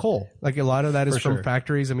that is coal. Like a lot of that is from sure.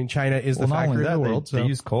 factories. I mean, China is the not only factory of the world. They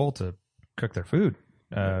use coal to cook their food.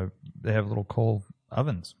 They have little coal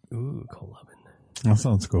ovens. Ooh, coal oven. That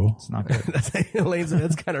sounds cool. It's not good.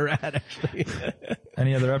 That's kind of rad, actually.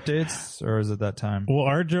 Any other updates, or is it that time? Well,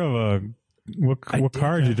 Art drove what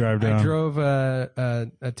car did you drive down? I drove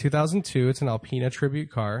a 2002. It's an Alpina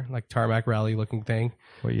tribute car, like tarmac rally looking thing.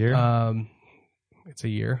 What year? It's a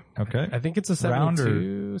year. Okay. I think it's a Round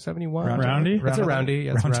 72, 71. Roundy? It's a roundy.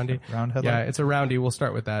 Yeah, it's a roundy. Round headlight? Yeah, it's a roundy. We'll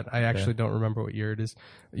start with that. I actually don't remember what year it is.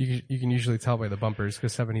 You can usually tell by the bumpers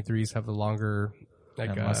because 73s have the longer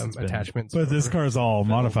Unless it's been- attachments. But this car's all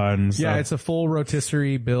modified and stuff. Yeah, it's a full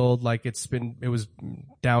rotisserie build. Like it was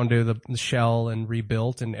down to the shell and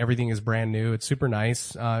rebuilt, and everything is brand new. It's super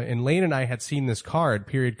nice. And Lane and I had seen this car at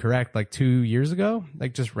Period Correct like 2 years ago,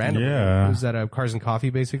 like just randomly. Yeah. It was at a Cars and Coffee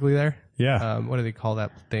basically there. Yeah. What do they call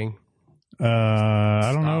that thing?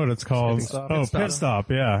 I don't know what it's called. Pit stop. Oh, Pit Stop.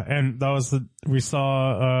 Yeah. And that was we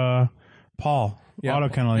saw, Paul. Auto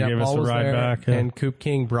Kennel gave us Paul a was ride there, back. and Coop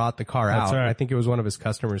King brought the car That's out. right. I think it was one of his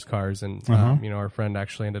customers' cars, and our friend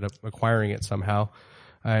actually ended up acquiring it somehow.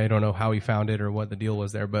 I don't know how he found it or what the deal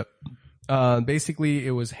was there, but basically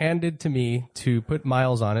it was handed to me to put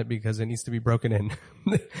miles on it because it needs to be broken in,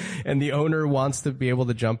 and the owner wants to be able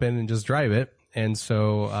to jump in and just drive it. And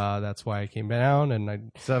so that's why I came down, and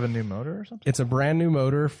Does it have a new motor or something? it's a brand new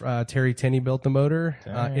motor. Terry Tinney built the motor.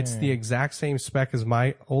 It's the exact same spec as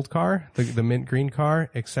my old car, the mint green car,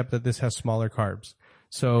 except that this has smaller carbs.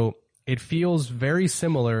 So it feels very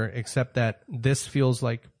similar, except that this feels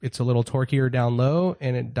like it's a little torquier down low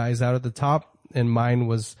and it dies out at the top. And mine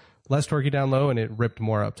was less torquey down low and it ripped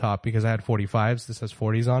more up top because I had 45s. This has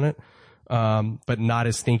 40s on it. But not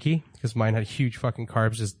as stinky because mine had huge fucking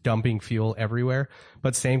carbs just dumping fuel everywhere.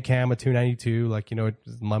 But same cam, a 292, like,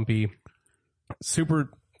 it's lumpy, super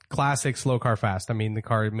classic slow car fast. I mean, the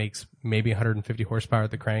car makes maybe 150 horsepower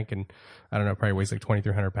at the crank and I don't know, probably weighs like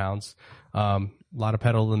 2,300 pounds. A lot of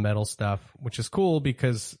pedal to the metal stuff, which is cool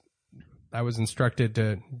because I was instructed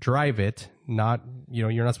to drive it, not,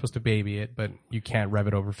 you're not supposed to baby it, but you can't rev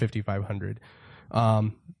it over 5,500.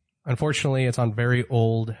 Unfortunately, it's on very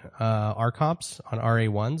old R-Comps on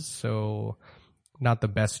RA1s, so not the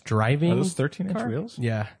best driving. Are those 13-inch car. wheels?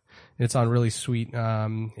 Yeah. It's on really sweet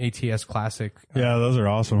ATS Classic. Yeah, those are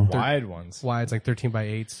awesome. Wide ones. Wide, it's like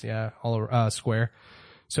 13x8s, yeah, all square.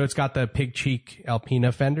 So it's got the pig cheek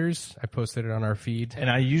Alpina fenders. I posted it on our feed.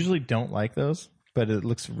 And I usually don't like those, but it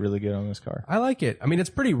looks really good on this car. I like it. I mean, it's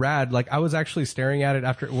pretty rad. Like I was actually staring at it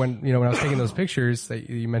after when I was taking those pictures that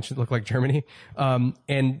you mentioned look like Germany.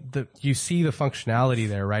 And you see the functionality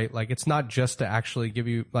there, right? Like it's not just to actually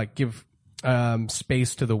give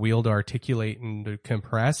space to the wheel to articulate and to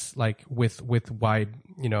compress, like with wide,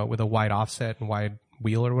 with a wide offset and wide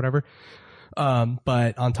wheel or whatever.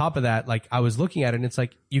 But on top of that, like I was looking at it and it's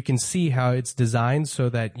like, you can see how it's designed so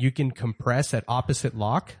that you can compress at opposite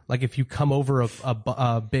lock. Like if you come over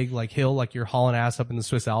a big like hill, like you're hauling ass up in the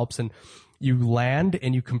Swiss Alps and you land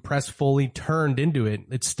and you compress fully turned into it,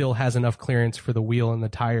 it still has enough clearance for the wheel and the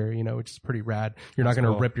tire, which is pretty rad. You're not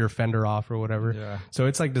going to rip your fender off or whatever. Yeah. So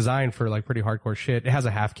it's like designed for like pretty hardcore shit. It has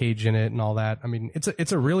a half cage in it and all that. I mean,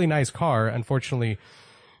 it's a really nice car. Unfortunately,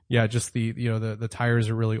 yeah, just the tires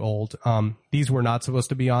are really old. These were not supposed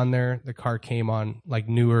to be on there. The car came on like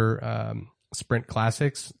newer Sprint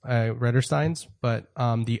Classics, Rettersteins, but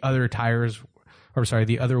the other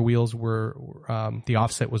wheels were the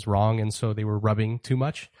offset was wrong, and so they were rubbing too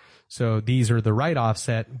much. So these are the right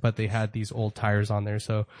offset, but they had these old tires on there.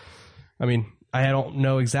 So, I mean, I don't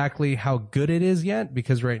know exactly how good it is yet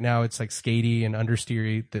because right now it's like skatey and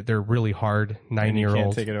understeery. They're really hard 9-year-olds. You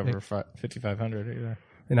can't take it over 5,500 either.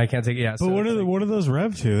 And I can't take it. Yeah. But what are those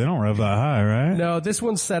rev to? They don't rev that high, right? No, this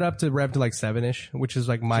one's set up to rev to like 7-ish, which is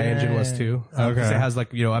like my engine was too. Okay. 'Cause it has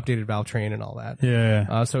like, updated valve train and all that.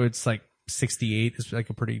 Yeah. So it's like 68 is like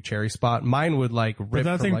a pretty cherry spot. Mine would like rip. But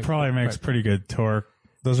that from, thing like, probably makes pretty good torque.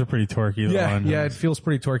 Those are pretty torquey. the ones. Yeah, it feels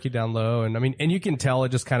pretty torquey down low. And I mean, and you can tell it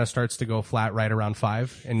just kind of starts to go flat right around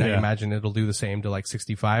 5. And I Yeah. imagine it'll do the same to like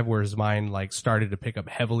 65, whereas mine like started to pick up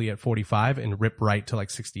heavily at 45 and rip right to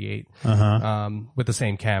like 68. With the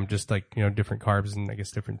same cam, just like, different carbs and I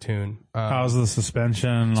guess different tune. How's the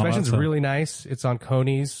suspension? Suspension's really nice. It's on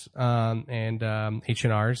Koni's, and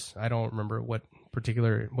H&Rs. I don't remember what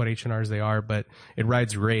H&Rs they are, but it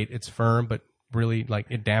rides great. It's firm, but really like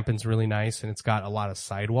it dampens really nice, and it's got a lot of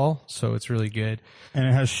sidewall, so it's really good. And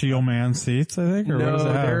it has Shieldman seats, I think, or what does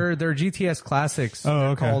it have? They're GTS Classics. Oh, They're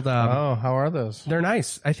okay. called, how are those? they're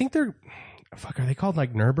nice. I think they're fuck, are they called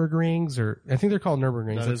like Nürburgrings, or I think they're called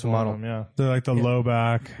Nürburgrings. That That's is the one model. of them, yeah. They're like the low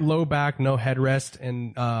back. Low back, no headrest,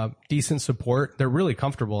 and decent support. They're really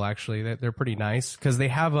comfortable, actually. They're pretty nice because they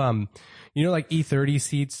have you know, like E30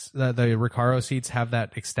 seats, the Recaro seats have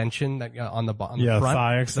that extension that on the front,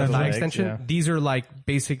 thigh the extension. thigh Legs, extension. yeah. These are like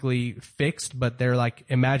basically fixed, but they're like,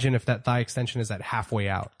 imagine if that thigh extension is at halfway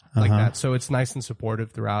out like that. So it's nice and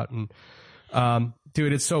supportive throughout. And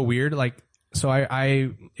dude, it's so weird. Like, so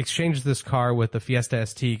I exchanged this car with the Fiesta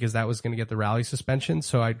ST because that was going to get the rally suspension.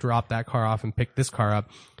 So I dropped that car off and picked this car up.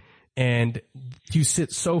 And you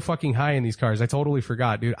sit so fucking high in these cars. I totally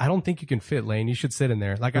forgot, dude. I don't think you can fit, Lane. You should sit in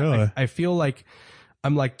there. Like, Really? I feel like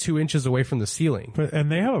I'm like 2 inches away from the ceiling. And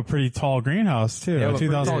they have a pretty tall greenhouse too. have a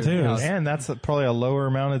pretty tall 2002. greenhouse. And that's probably a lower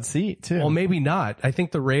mounted seat too. Well, maybe not. I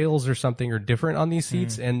think the rails or something are different on these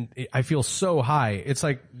seats, and I feel so high. It's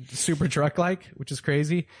like super truck-like, which is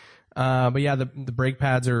crazy. But yeah, the brake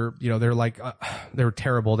pads are, you know, they're like, they're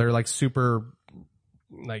terrible. They're like super,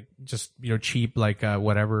 like just, you know, cheap, like,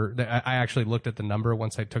 whatever. I actually looked at the number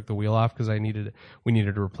once I took the wheel off because we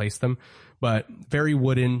needed to replace them, but very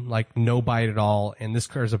wooden, like no bite at all. And this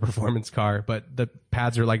car is a performance car, but the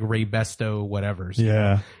pads are like Ray Besto whatevers.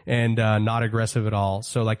 Yeah. And, not aggressive at all.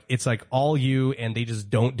 So like, it's like all you, and they just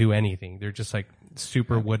don't do anything. They're just like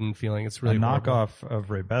super wooden feeling. It's really a horrible. knockoff of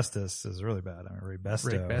Ray Bestos is really bad. I mean, Ray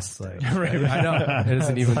Besto. Ray It's Besto. like, Right, I know. It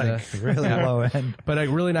isn't even like really low end. but a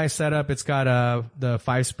really nice setup. It's got the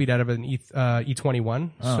 5-speed out of an E21.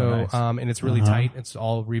 Oh, So nice. and it's really tight. It's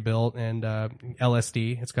all rebuilt, and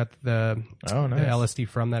LSD. It's got the nice. the LSD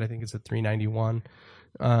from that. I think it's a 391.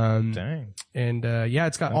 Dang. And yeah,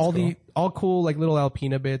 it's got all cool like little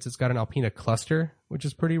Alpina bits. It's got an Alpina cluster, which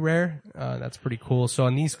is pretty rare. That's pretty cool. So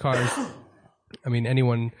on these cars, I mean,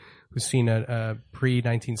 anyone who's seen a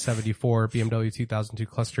pre-1974 BMW 2002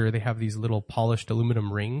 cluster, they have these little polished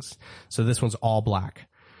aluminum rings. So this one's all black.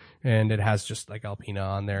 And it has just like Alpina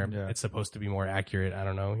on there. Yeah. It's supposed to be more accurate. I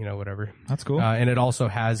don't know, you know, whatever. That's cool. And it also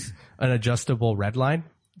has an adjustable red line.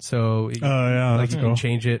 So yeah, like that's you cool. can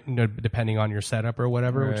change it, you know, depending on your setup or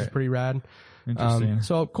whatever, which is pretty rad. Interesting.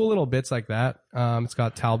 So cool little bits like that. It's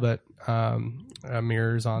got Talbot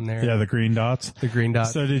mirrors on there. Yeah, the green dots. The green dot.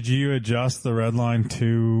 So did you adjust the red line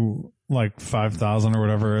to like 5,000 or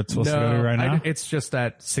whatever it's supposed to go to right now? It's just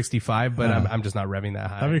at 65, but I'm just not revving that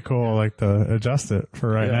high. That'd be cool, like to adjust it for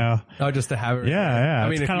right now. Oh, just to have it. Yeah. I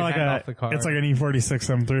mean, it's if kind you of like hand off the car. it's like an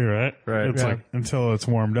E46 M3, right? Right. It's Yeah. like until it's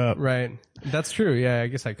warmed up. Right. That's true. Yeah, I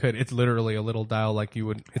guess I could. It's literally a little dial like you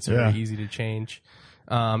would. It's Yeah. very easy to change.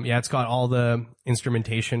 Yeah, it's got all the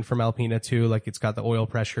instrumentation from Alpina too. Like it's got the oil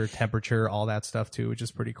pressure, temperature, all that stuff too, which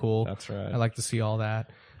is pretty cool. That's right. I like to see all that.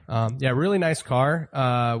 Yeah, really nice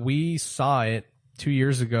car. We saw it 2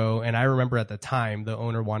 years ago, and I remember at the time the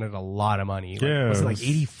owner wanted a lot of money. Like, Yeah, was it it like was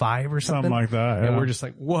 85 or something? Something like that. And Yeah. we're just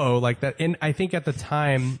like, whoa, like that. And I think at the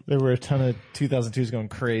time, There were a ton of 2002s going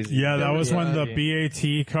crazy. Yeah, that was when the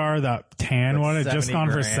BAT car, that tan one, had just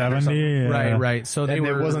gone for 70. Yeah. right. So they And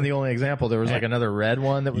were. it wasn't the only example. There was like another red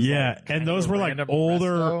one that was Yeah, like, and those were like random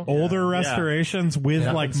older resto. restorations with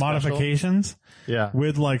Yeah. like Special. modifications, Yeah.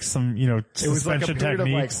 with like some, you know, It was like a suspension period of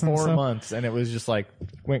like techniques and 4 stuff. months, and it was just like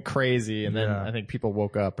went crazy, and then Yeah. I think people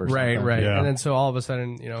woke up or Right. something. Yeah. And then so all of a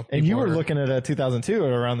sudden, you know. And you people were are- looking at a 2002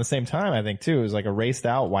 around the same time, I think too. It was like a raced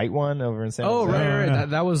out white one over in San Oh, Jose. right. yeah.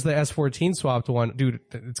 That was the S14 swapped one. Dude,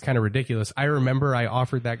 it's kind of ridiculous. I remember I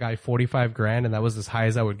offered that guy 45 grand, and that was as high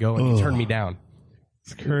as I would go, and he turned me down.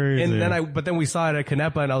 It's crazy. And then but then we saw it at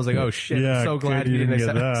Canepa, and I was like, oh shit, Yeah, I'm so glad good he you didn't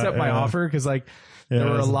didn't get accept that, my yeah. offer, because like Yeah, there it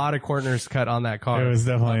were a was- lot of corners cut on that car. it was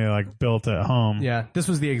definitely like built at home. Yeah, this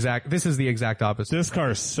is the exact opposite. This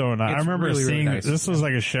car is so nice. I It's remember really, really seeing nice. this was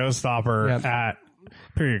like a showstopper Yeah. at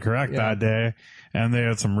Period Correct Yeah. that day, and they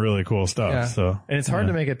had some really cool stuff. Yeah. So And it's hard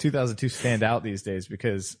to make a 2002 stand out these days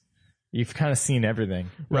because you've kind of seen everything.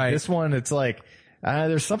 But Right. This one, it's like,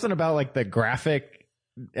 there's something about like the graphic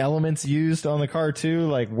elements used on the car too,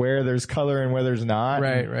 like where there's color and where there's not.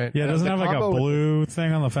 right. yeah, it doesn't the have like a combo with blue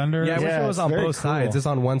thing on the fender. Yeah, I wish Yeah, it was it's on very both cool. sides. It's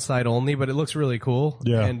on one side only, but it looks really cool.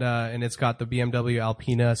 Yeah. And it's got the BMW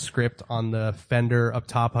Alpina script on the fender up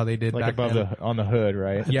top, how they did Like back above then. on the hood,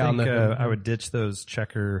 right? Yeah, I on think the I would ditch those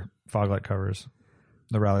checker fog light covers,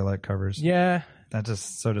 the rally light covers. yeah. That's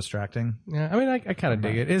just so distracting. Yeah, I mean, I kind of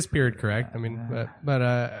dig it. It is period correct. I mean, but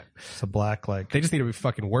It's a black like. they just need to be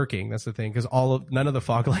fucking working. That's the thing, because none of the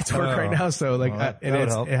fog lights work right now. So like, that and would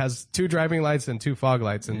help. it has 2 driving lights and 2 fog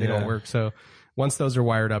lights, and they don't Yeah. work. So once those are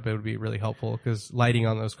wired up, it would be really helpful, because lighting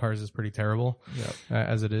on those cars is pretty terrible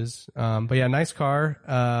as it is. But yeah, nice car.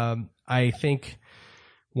 I think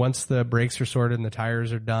once the brakes are sorted and the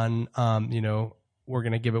tires are done, you know, we're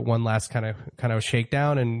going to give it one last kind of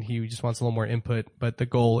shakedown, and he just wants a little more input, but the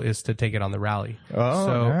goal is to take it on the rally.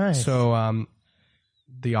 Oh, nice. So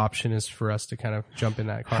the option is for us to kind of jump in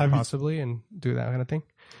that car possibly and do that kind of thing.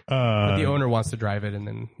 But the owner wants to drive it, and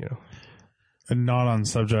then, And not on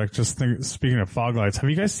subject, speaking of fog lights, have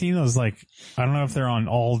you guys seen those, like, I don't know if they're on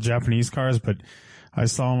all Japanese cars, but I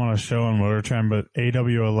saw them on a show on Motor Trend, but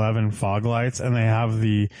AW11 fog lights, and they have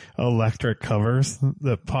the electric covers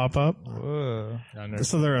that pop up. Whoa.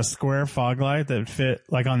 So they're a square fog light that fit,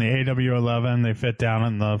 like on the AW11, they fit down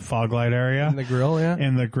in the fog light area. in the grill, yeah.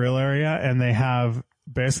 In the grill area, and they have,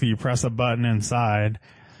 basically you press a button inside,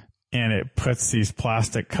 and it puts these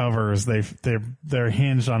plastic covers. They're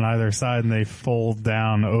hinged on either side, and they fold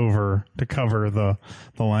down over to cover the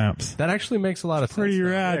lamps. That actually makes a lot of sense. Pretty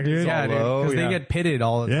rad, dude. Yeah, dude, because they get pitted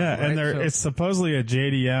all the time. Yeah, and right? it's supposedly a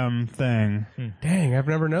JDM thing. Dang, I've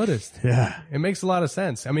never noticed. Yeah. It makes a lot of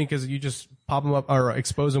sense. I mean, because you just pop them up or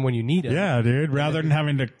expose them when you need it. Yeah, dude. Rather than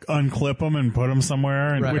having to unclip them and put them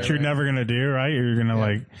somewhere, which you're never going to do, right? You're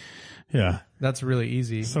going to That's really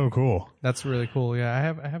easy. So cool. That's really cool. Yeah,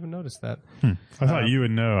 I haven't noticed that. I thought you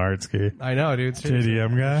would know, Artsky. I know, dude. Seriously.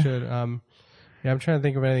 JDM guy? I should. Yeah, I'm trying to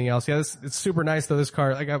think of anything else. Yeah, it's super nice though. This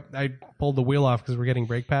car, like I pulled the wheel off because we're getting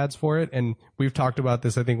brake pads for it, and we've talked about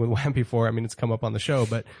this I think with Wham before. I mean, it's come up on the show,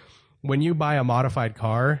 but when you buy a modified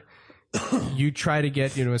car, you try to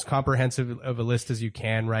get as comprehensive of a list as you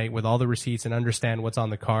can, right, with all the receipts and understand what's on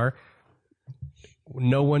the car.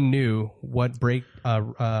 No one knew what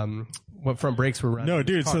what front brakes were running. No,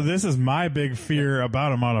 dude, so this is my big fear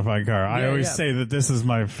about a modified car. I always say that this is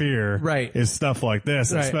my fear. Right. Is stuff like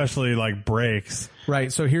this, especially like brakes.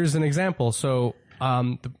 Right. So here's an example. So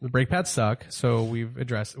the brake pads suck. So we were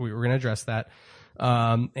going to address that.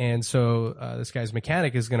 And so this guy's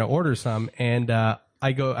mechanic is going to order some, and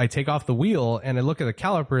I take off the wheel and I look at the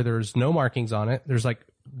caliper. There's no markings on it. There's like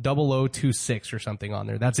 0026 or something on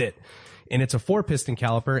there. That's it. And it's a 4-piston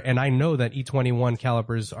caliper, and I know that E21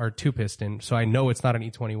 calipers are 2-piston, so I know it's not an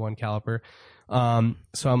E21 caliper.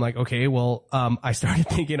 So I'm like, okay, well, I started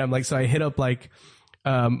thinking, so I hit up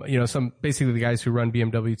some basically the guys who run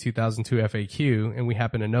BMW 2002 FAQ, and we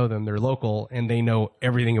happen to know them. They're local, and they know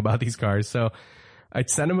everything about these cars. So I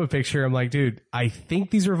sent them a picture. I'm like, dude, I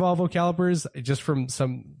think these are Volvo calipers just from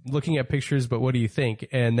some looking at pictures, but what do you think?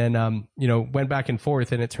 And then, went back and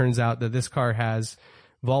forth, and it turns out that this car has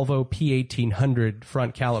Volvo P1800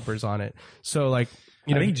 front calipers on it. So I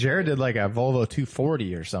think Jared did like a Volvo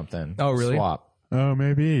 240 or something. Oh, really? Swap. Oh,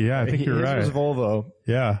 maybe. Yeah, I think you're right. His was Volvo.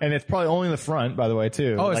 Yeah. And it's probably only the front, by the way,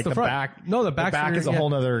 too. Oh, it's the front. Back, no, the back is a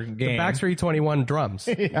whole nother game. The back's for E21 drums.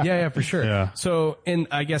 yeah, for sure. Yeah. So, and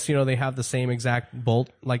I guess, they have the same exact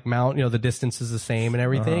bolt, mount, the distance is the same and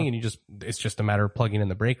everything. And it's just a matter of plugging in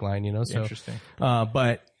the brake line, so. Interesting.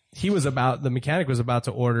 But the mechanic was about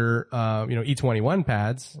to order, E21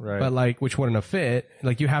 pads, right. but which wouldn't have fit.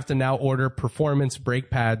 You have to now order performance brake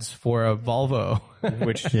pads for a Volvo.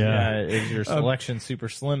 Which, is your selection super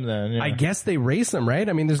slim then? Yeah. I guess they race them, right?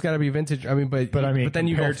 I mean, there's gotta be vintage. I mean, but then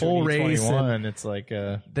you go full race. And it's like,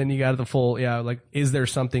 then you got the full, is there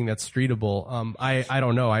something that's streetable? I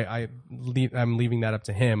don't know. I'm leaving that up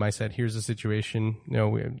to him. I said, here's the situation.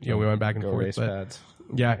 We went back and forth, race but pads.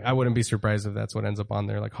 Yeah, I wouldn't be surprised if that's what ends up on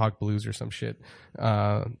there, like Hawk Blues or some shit.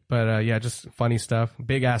 Just funny stuff.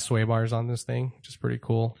 Big ass sway bars on this thing, which is pretty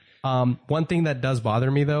cool. One thing that does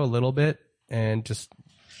bother me though a little bit, and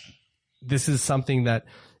this is something that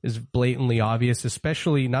is blatantly obvious,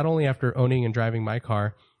 especially not only after owning and driving my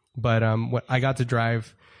car, but what I got to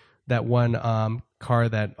drive that one car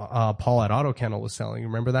that Paul at Auto Kennel was selling. You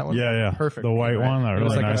remember that one? Yeah. Perfect. The white one, that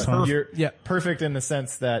really nice one. Perfect in the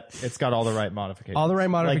sense that it's got all the right modifications. All the right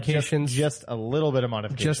modifications. Just a little bit of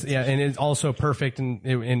modifications. And it's also perfect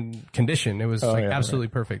in condition. It was absolutely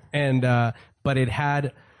perfect. And but it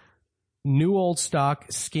had new old stock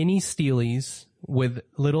skinny Steelies with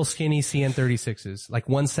little skinny CN36s, like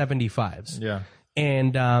 175s. Yeah.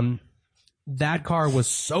 And that car was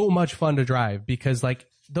so much fun to drive because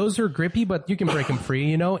those are grippy, but you can break them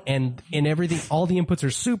free, and everything, all the inputs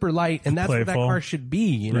are super light, and that's what that car should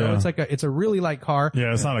be, Yeah. It's a really light car.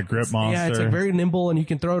 Yeah, it's not a grip monster. Yeah, it's very nimble, and you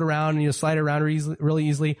can throw it around and slide it around really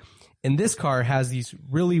easily. And this car has these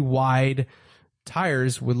really wide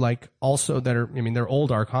tires with also that are, they're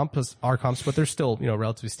old R comps, but they're still,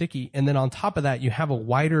 relatively sticky. And then on top of that, you have a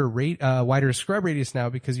wider scrub radius now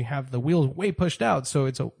because you have the wheels way pushed out. So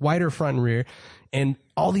it's a wider front and rear, and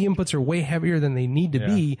all the inputs are way heavier than they need to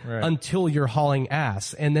be until you're hauling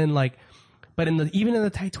ass. And then But even in the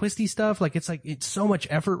tight twisty stuff, like it's so much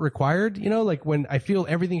effort required, you know, like when I feel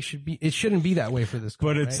everything shouldn't be that way for this car.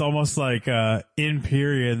 But it's almost like, in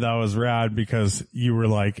period, that was rad because you were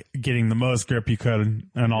like getting the most grip you could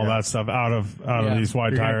and all that stuff out of these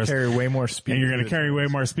wide tires. Carry way more speed. And you're going to carry way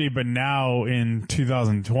more speed. But now in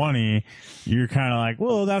 2020, you're kind of like,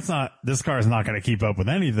 well, this car is not going to keep up with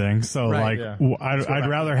anything. So I'd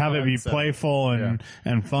rather have it be playful and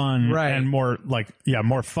fun and more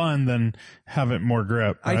more fun than have it more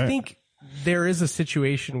grip. Right? I think there is a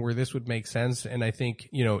situation where this would make sense, and I think,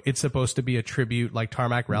 you know, it's supposed to be a tribute like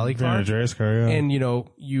Tarmac Rally car. Race car, yeah. And, you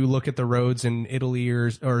know, you look at the roads in Italy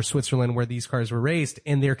or Switzerland where these cars were raced,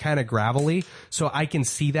 and they're kind of gravelly. So I can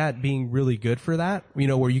see that being really good for that, you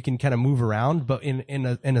know, where you can kind of move around, but in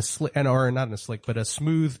a slick, or not in a slick, but a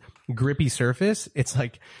smooth, grippy surface, it's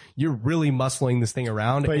like you're really muscling this thing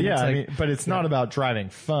around. But and yeah, it's like, I mean, but it's not about driving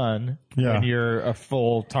fun when you're a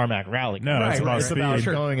full Tarmac Rally car. No, it's about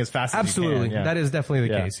going as fast as absolutely. you can. That is definitely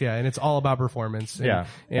the case. Yeah. And it's all about performance. And,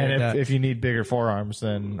 And if you need bigger forearms,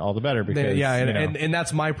 then all the better because, and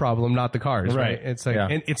that's my problem, not the cars. Right. It's like,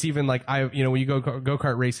 and it's even like when you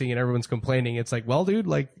go-kart racing and everyone's complaining, it's like, well, dude,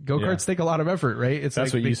 like go-karts take a lot of effort, right? It's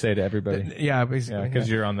that's like what you say to everybody. Yeah, basically. Because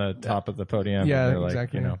you're on the top of the podium. Yeah, and they're like,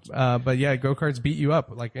 exactly. You know. But yeah, go-karts beat you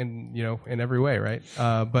up, like in every way, right?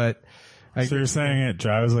 But so you're saying it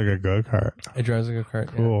drives like a go-kart. It drives like a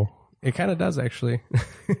go-kart. Cool. Yeah. It kind of does, actually.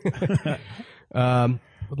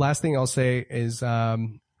 Last thing I'll say is,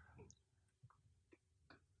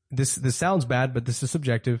 this sounds bad, but this is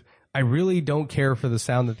subjective. I really don't care for the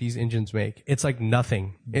sound that these engines make. It's like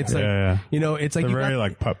nothing. It's you know, it's like, they're very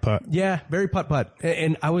like putt-putt. Yeah, very putt-putt.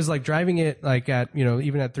 And I was like driving it like at, you know,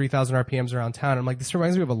 even at 3,000 RPMs around town. I'm like, this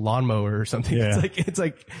reminds me of a lawnmower or something. Yeah. It's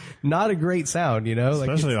like not a great sound, you know?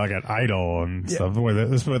 Especially like at idle and stuff with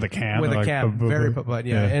a cam. With a like, cam. Very putt-putt,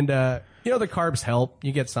 yeah. And, you know, the carbs help.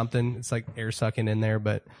 You get something. It's like air sucking in there,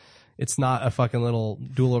 but it's not a fucking little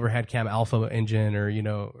dual overhead cam alpha engine or, you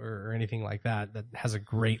know, or anything like that has a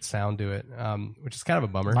great sound to it, which is kind of a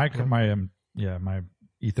bummer. My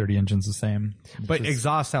E30 engine's the same. But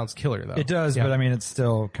exhaust sounds killer, though. It does, but I mean, it's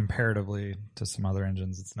still comparatively to some other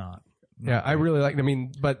engines, it's not. Yeah, I really like. I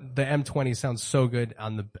mean, but the M20 sounds so good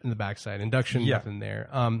in the backside. Induction, nothing there.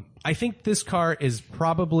 I think this car is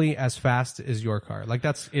probably as fast as your car. Like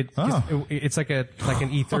that's it. It's like an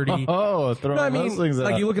E30. Throwing no, I mean, those things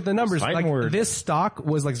like out. you look at the numbers. Fighting Like word. this stock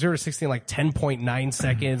was like 0 to 60 in like 10.9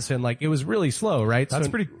 seconds, and like it was really slow, right? That's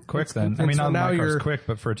so, pretty quick then. and I mean, so not now my car's you're quick,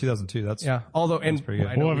 but for 2002, that's Although and pretty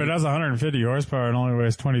good. I know Well, if it has 150 horsepower and only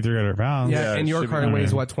weighs 2,300 pounds. yeah, and your should car be weighs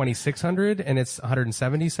fine. what 2,600, and it's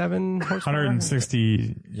 177 horsepower.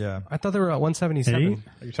 160 yeah. I thought they were at 177.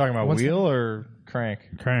 Are you talking about What's wheel or crank?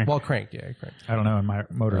 crank. Well, crank, yeah, crank. I don't know, and my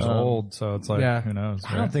motor's old, so it's like, Yeah. who knows?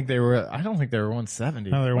 I don't think they were 170.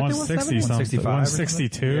 No, they're 160 something. 165 or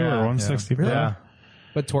 162 something? or Yeah. 165. Yeah.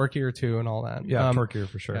 But torquier too and all that. Yeah, torquier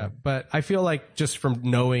for sure. Yeah, but I feel like just from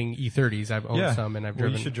knowing E30s, I've owned some and I've Well,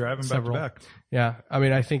 driven. you should drive them several. back to back. Yeah, I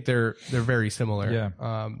mean, I think they're very similar.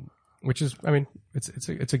 Yeah. Which is, I mean,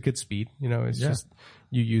 it's a good speed. You know, it's just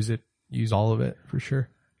you use all of it for sure.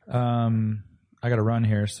 I got to run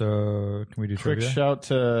here, so can we do Quick trivia? shout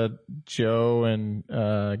to Joe and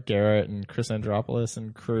Garrett and Chris Andropoulos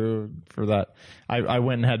and crew for that. I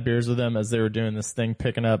went and had beers with them as they were doing this thing,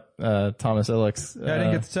 picking up Thomas Illick's. Yeah, I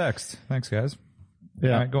didn't get the text. Thanks, guys.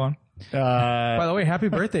 Yeah. All right, go on. By the way, happy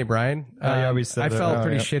birthday, Brian. Yeah, we said I that. felt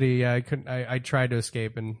pretty yeah. shitty. Yeah, I couldn't. I tried to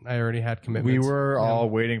escape, and I already had We commitments. were all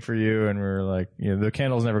waiting for you, and we were like, the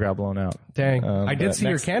candles never got blown out. Dang, I did but see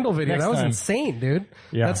your candle video. next That was time. insane, dude.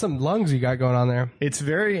 Yeah. That's some lungs you got going on there. It's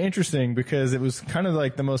very interesting because it was kind of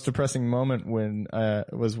like the most depressing moment when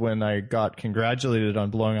I got congratulated on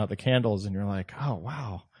blowing out the candles, and you're like, oh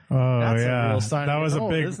wow. Oh That's a yeah, real sign that of was a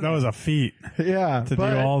gold, big. isn't That it? was a feat. Yeah, to do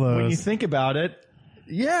but all those. when you think about it,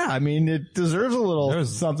 yeah, I mean, it deserves a little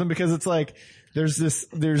something because it's like there's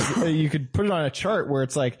you could put it on a chart where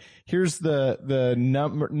it's like here's the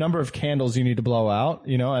number of candles you need to blow out,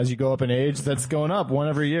 you know, as you go up in age, that's going up one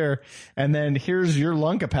every year, and then here's your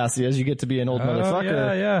lung capacity as you get to be an old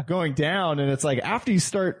motherfucker going down, and it's like after you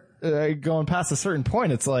start going past a certain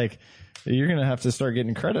point, it's like you're gonna have to start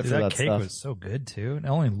getting credit for that cake stuff. was so good too. It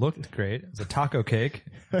only looked great. It was a taco cake,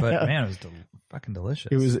 but man, it was fucking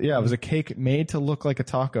delicious. It was a cake made to look like a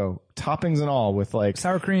taco, toppings and all, with like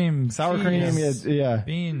sour cream, cheese, yeah,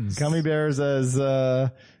 beans, gummy bears as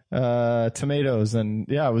tomatoes, and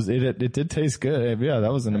yeah, it did taste good. Yeah,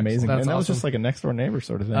 that was an amazing. That's and that was awesome. just like a next door neighbor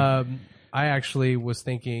sort of thing. I actually was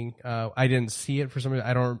thinking, I didn't see it for some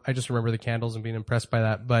reason. I just remember the candles and being impressed by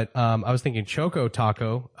that. But, I was thinking Choco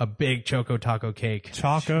Taco, a big Choco Taco cake.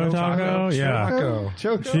 Choco taco? Yeah.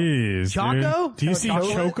 Choco. Jeez. Choco? Dude. Do you see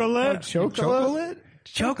chocolate? Chocolate?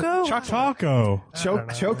 Choco? Choco.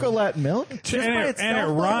 Chocolate milk? And it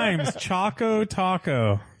rhymes. Choco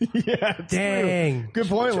taco. Yeah. Dang. Good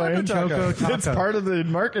point, Lane. Choco taco. It's part of the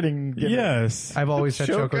marketing gimmick. Yes. I've always said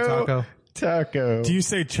Choco Taco. Taco. Do you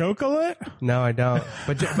say chocolate? No, I don't.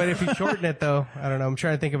 But if you shorten it though, I don't know. I'm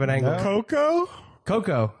trying to think of an angle. Coco?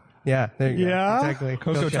 Coco. Yeah, there you Yeah? go. Exactly.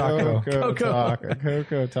 Coco Taco. Coco Taco.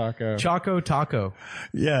 Coco Taco. Choco Taco.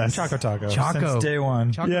 Yes. Choco Taco. Choco. Since day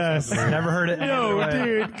one. Choco Yes. sounds weird. Never heard it. No,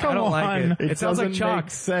 anyway. dude. Come I don't on. like it. It sounds like doesn't chalk.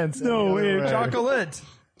 make sense. No, any other way. Chocolate.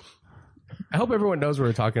 I hope everyone knows what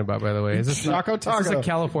we're talking about, by the way. Is this Choco Taco. Is this a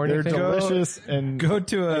California They're thing? delicious and Go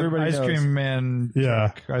to a Everybody ice knows. cream man.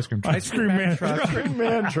 Yeah. Truck. Ice cream truck. Ice cream man. truck.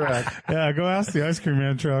 man track. Yeah, go ask the ice cream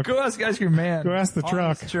man truck. Go ask ice cream man. Go ask the On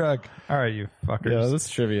truck. this truck. All right, you fuckers. Yeah, let's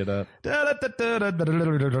trivia that.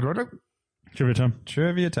 Trivia time.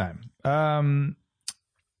 Trivia time.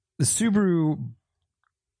 The Subaru.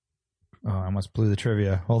 Oh, I almost blew the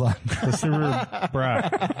trivia. Hold on. The Subaru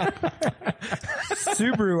Brat.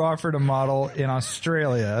 Subaru offered a model in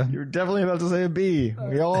Australia. You're definitely about to say a B.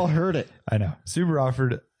 We all heard it. I know. Subaru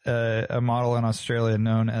offered a model in Australia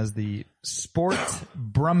known as the Sport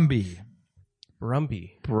Brumby.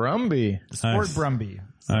 Brumby. Brumby. Sport Nice. Brumby.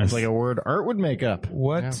 Nice. It's like a word Art would make up.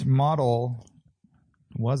 What model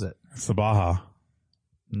was it? It's the Baja.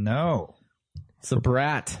 No. It's a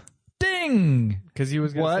brat. Ding! Because you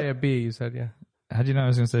was going to What? say a B, you said, yeah. How'd you know I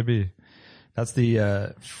was going to say B? That's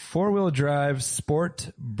the four-wheel drive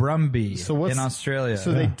Sport Brumby So what's- in Australia.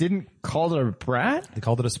 So they didn't call it a brat? They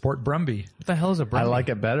called it a Sport Brumby. What the hell is a Brumby? I like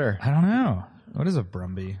it better. I don't know. What is a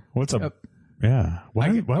Brumby? What's a... Yeah. Why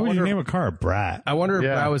would you wonder- name a car a Brat? I wonder if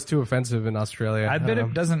Yeah. that was too offensive in Australia. I bet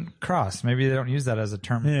don't it doesn't cross. Maybe they don't use that as a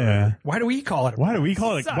term. Yeah. Why do we call it? Why do we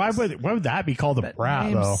call it? Sucks. Why would that be called a Brat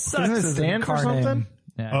Name though? sucks Doesn't it as a stand for car name. something?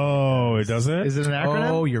 Yeah. Oh, it does it? Is it an acronym?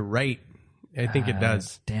 Oh, you're right. I think it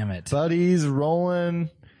does. Damn it. Buddies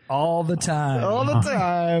rolling All the time. all the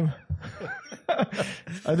time.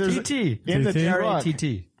 There's TT. in the truck.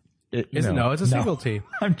 R-A-T-T. No, it's a single T.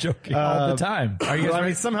 I'm joking. All the time. Are you guys I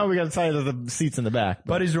mean, somehow we got to tie to the seats in the back.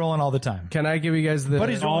 But Buddy's rolling all the time. Can I give you guys the...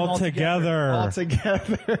 Buddy's rolling all together. all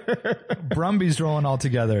together. Brumby's rolling all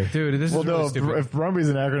together. Dude, this Well, is really no, stupid. if Brumby's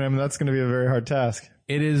an acronym, that's going to be a very hard task.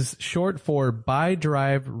 It is short for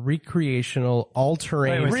Bi-Drive Recreational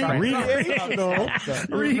All-Terrain. Wait, stop. Recreational.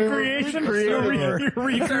 Recreation.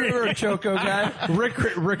 You're a Choco guy.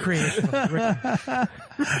 Recreational.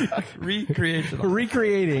 Recreational.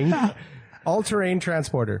 Recreating all-terrain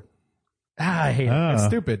transporter. I hate it. It's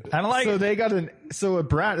stupid. I don't like So it. they got so a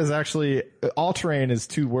brat is actually, all terrain is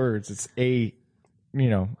two words. It's A,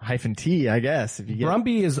 hyphen T, I guess, if you get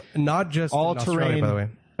Brumby is not just All-terrain. in Australia, by the way.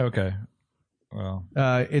 Okay. Well,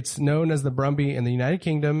 It's known as the Brumby in the United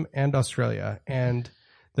Kingdom and Australia, and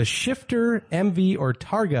the Shifter, MV, or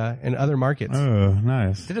Targa in other markets. Oh,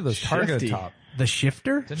 nice. did have those Targa Shifty. top. The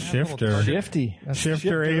Shifter? Shifter. Shifty.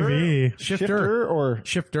 Shifter AV. Shifter or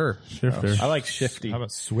Shifter. Shifter. I like shifty. How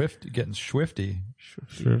about Swift getting swifty?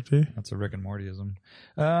 Shifty. That's a Rick and Mortyism.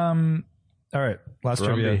 All right. Last Brumby.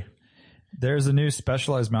 trivia. There's a new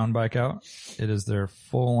Specialized mountain bike out. It is their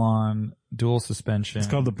full-on dual suspension It's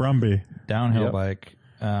called the Brumby. downhill Yep. bike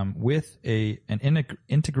with an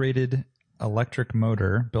integrated electric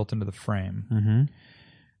motor built into the frame. Mm-hmm.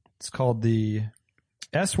 It's called the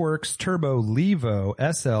S-Works Turbo Levo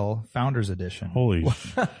SL Founders Edition. Holy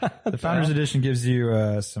sh- The Founders Edition gives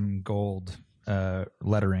you some gold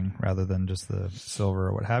lettering rather than just the silver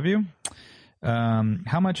or what have you.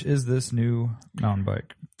 How much is this new mountain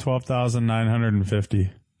bike?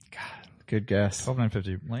 12,950. Good guess.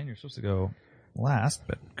 $12,950. Lane, you're supposed to go last,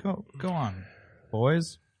 but go on,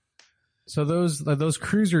 boys. So those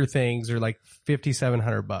cruiser things are like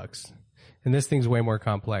 $5,700, and this thing's way more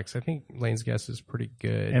complex. I think Lane's guess is pretty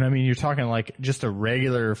good. And I mean, you're talking like just a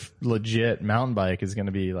regular, legit mountain bike is going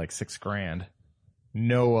to be like $6,000.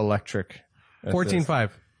 No electric. assist. 14.5,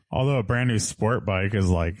 Although a brand new sport bike is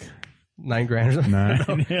like $9,000 or something.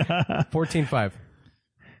 9. Yeah. 14.5.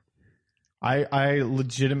 I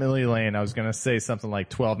legitimately, Lane, I was going to say something like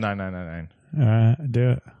 $12,999. Do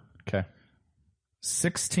it. Okay.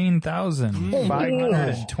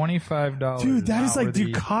 $16,525. Dude, that is Now like for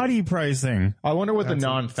the- Ducati pricing. I wonder what the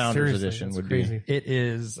non-founders Seriously, edition that's would crazy. It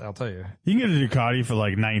is. I'll tell you. You can get a Ducati for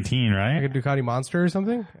like 19, right? Like a Ducati Monster or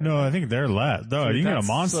something? No, I think they're less. No, you can get a that's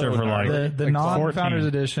Monster so for like gnarly. The like non-Founders 14.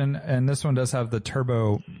 Edition, and this one does have the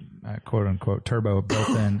turbo quote unquote turbo built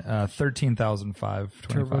in, 13,525.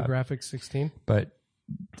 TurboGrafx 16. But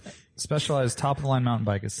Specialized top of the line mountain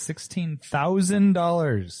bike is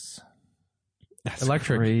 $16,000.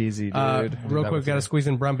 Electric. Crazy, dude. Real quick, got to squeeze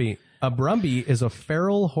in Brumby. A Brumby is a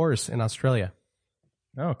feral horse in Australia.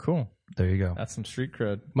 Oh, cool. There you go. That's some street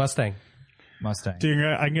cred. Mustang. Dude,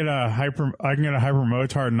 I can get a hyper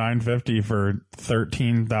motard 950 for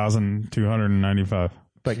 $13,295.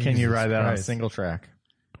 But can you ride that on Christ. single track?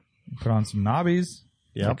 Put on some knobbies.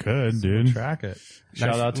 I could, dude. Track it.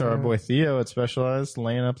 Shout out to our boy Theo at Specialized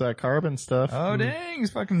laying up that carbon stuff. Oh, dang.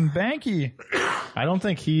 He's fucking banky. I don't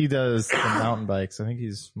think he does the mountain bikes. I think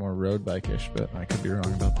he's more road bike-ish, but I could be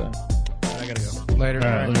wrong about that. I gotta go. Later.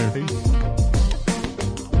 All right, later.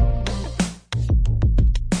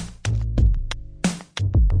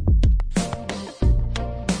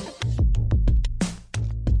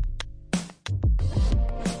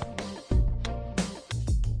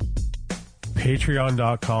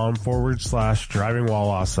 Patreon.com/driving while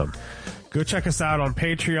awesome. Go check us out on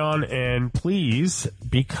Patreon and please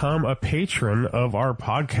become a patron of our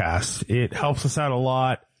podcast. It helps us out a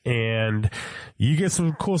lot and you get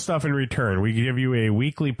some cool stuff in return. We give you a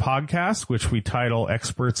weekly podcast, which we title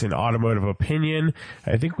Experts in Automotive Opinion.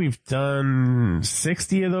 I think we've done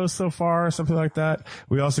 60 of those so far, something like that.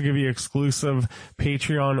 We also give you exclusive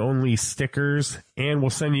Patreon only stickers and we'll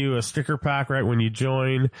send you a sticker pack right when you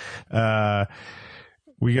join.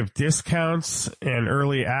 We give discounts and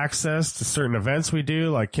early access to certain events we do,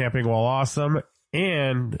 like Camping While Awesome,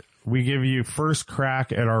 and we give you first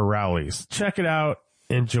crack at our rallies. Check it out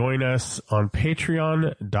and join us on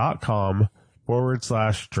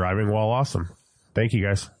patreon.com/driving while awesome. Thank you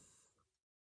guys.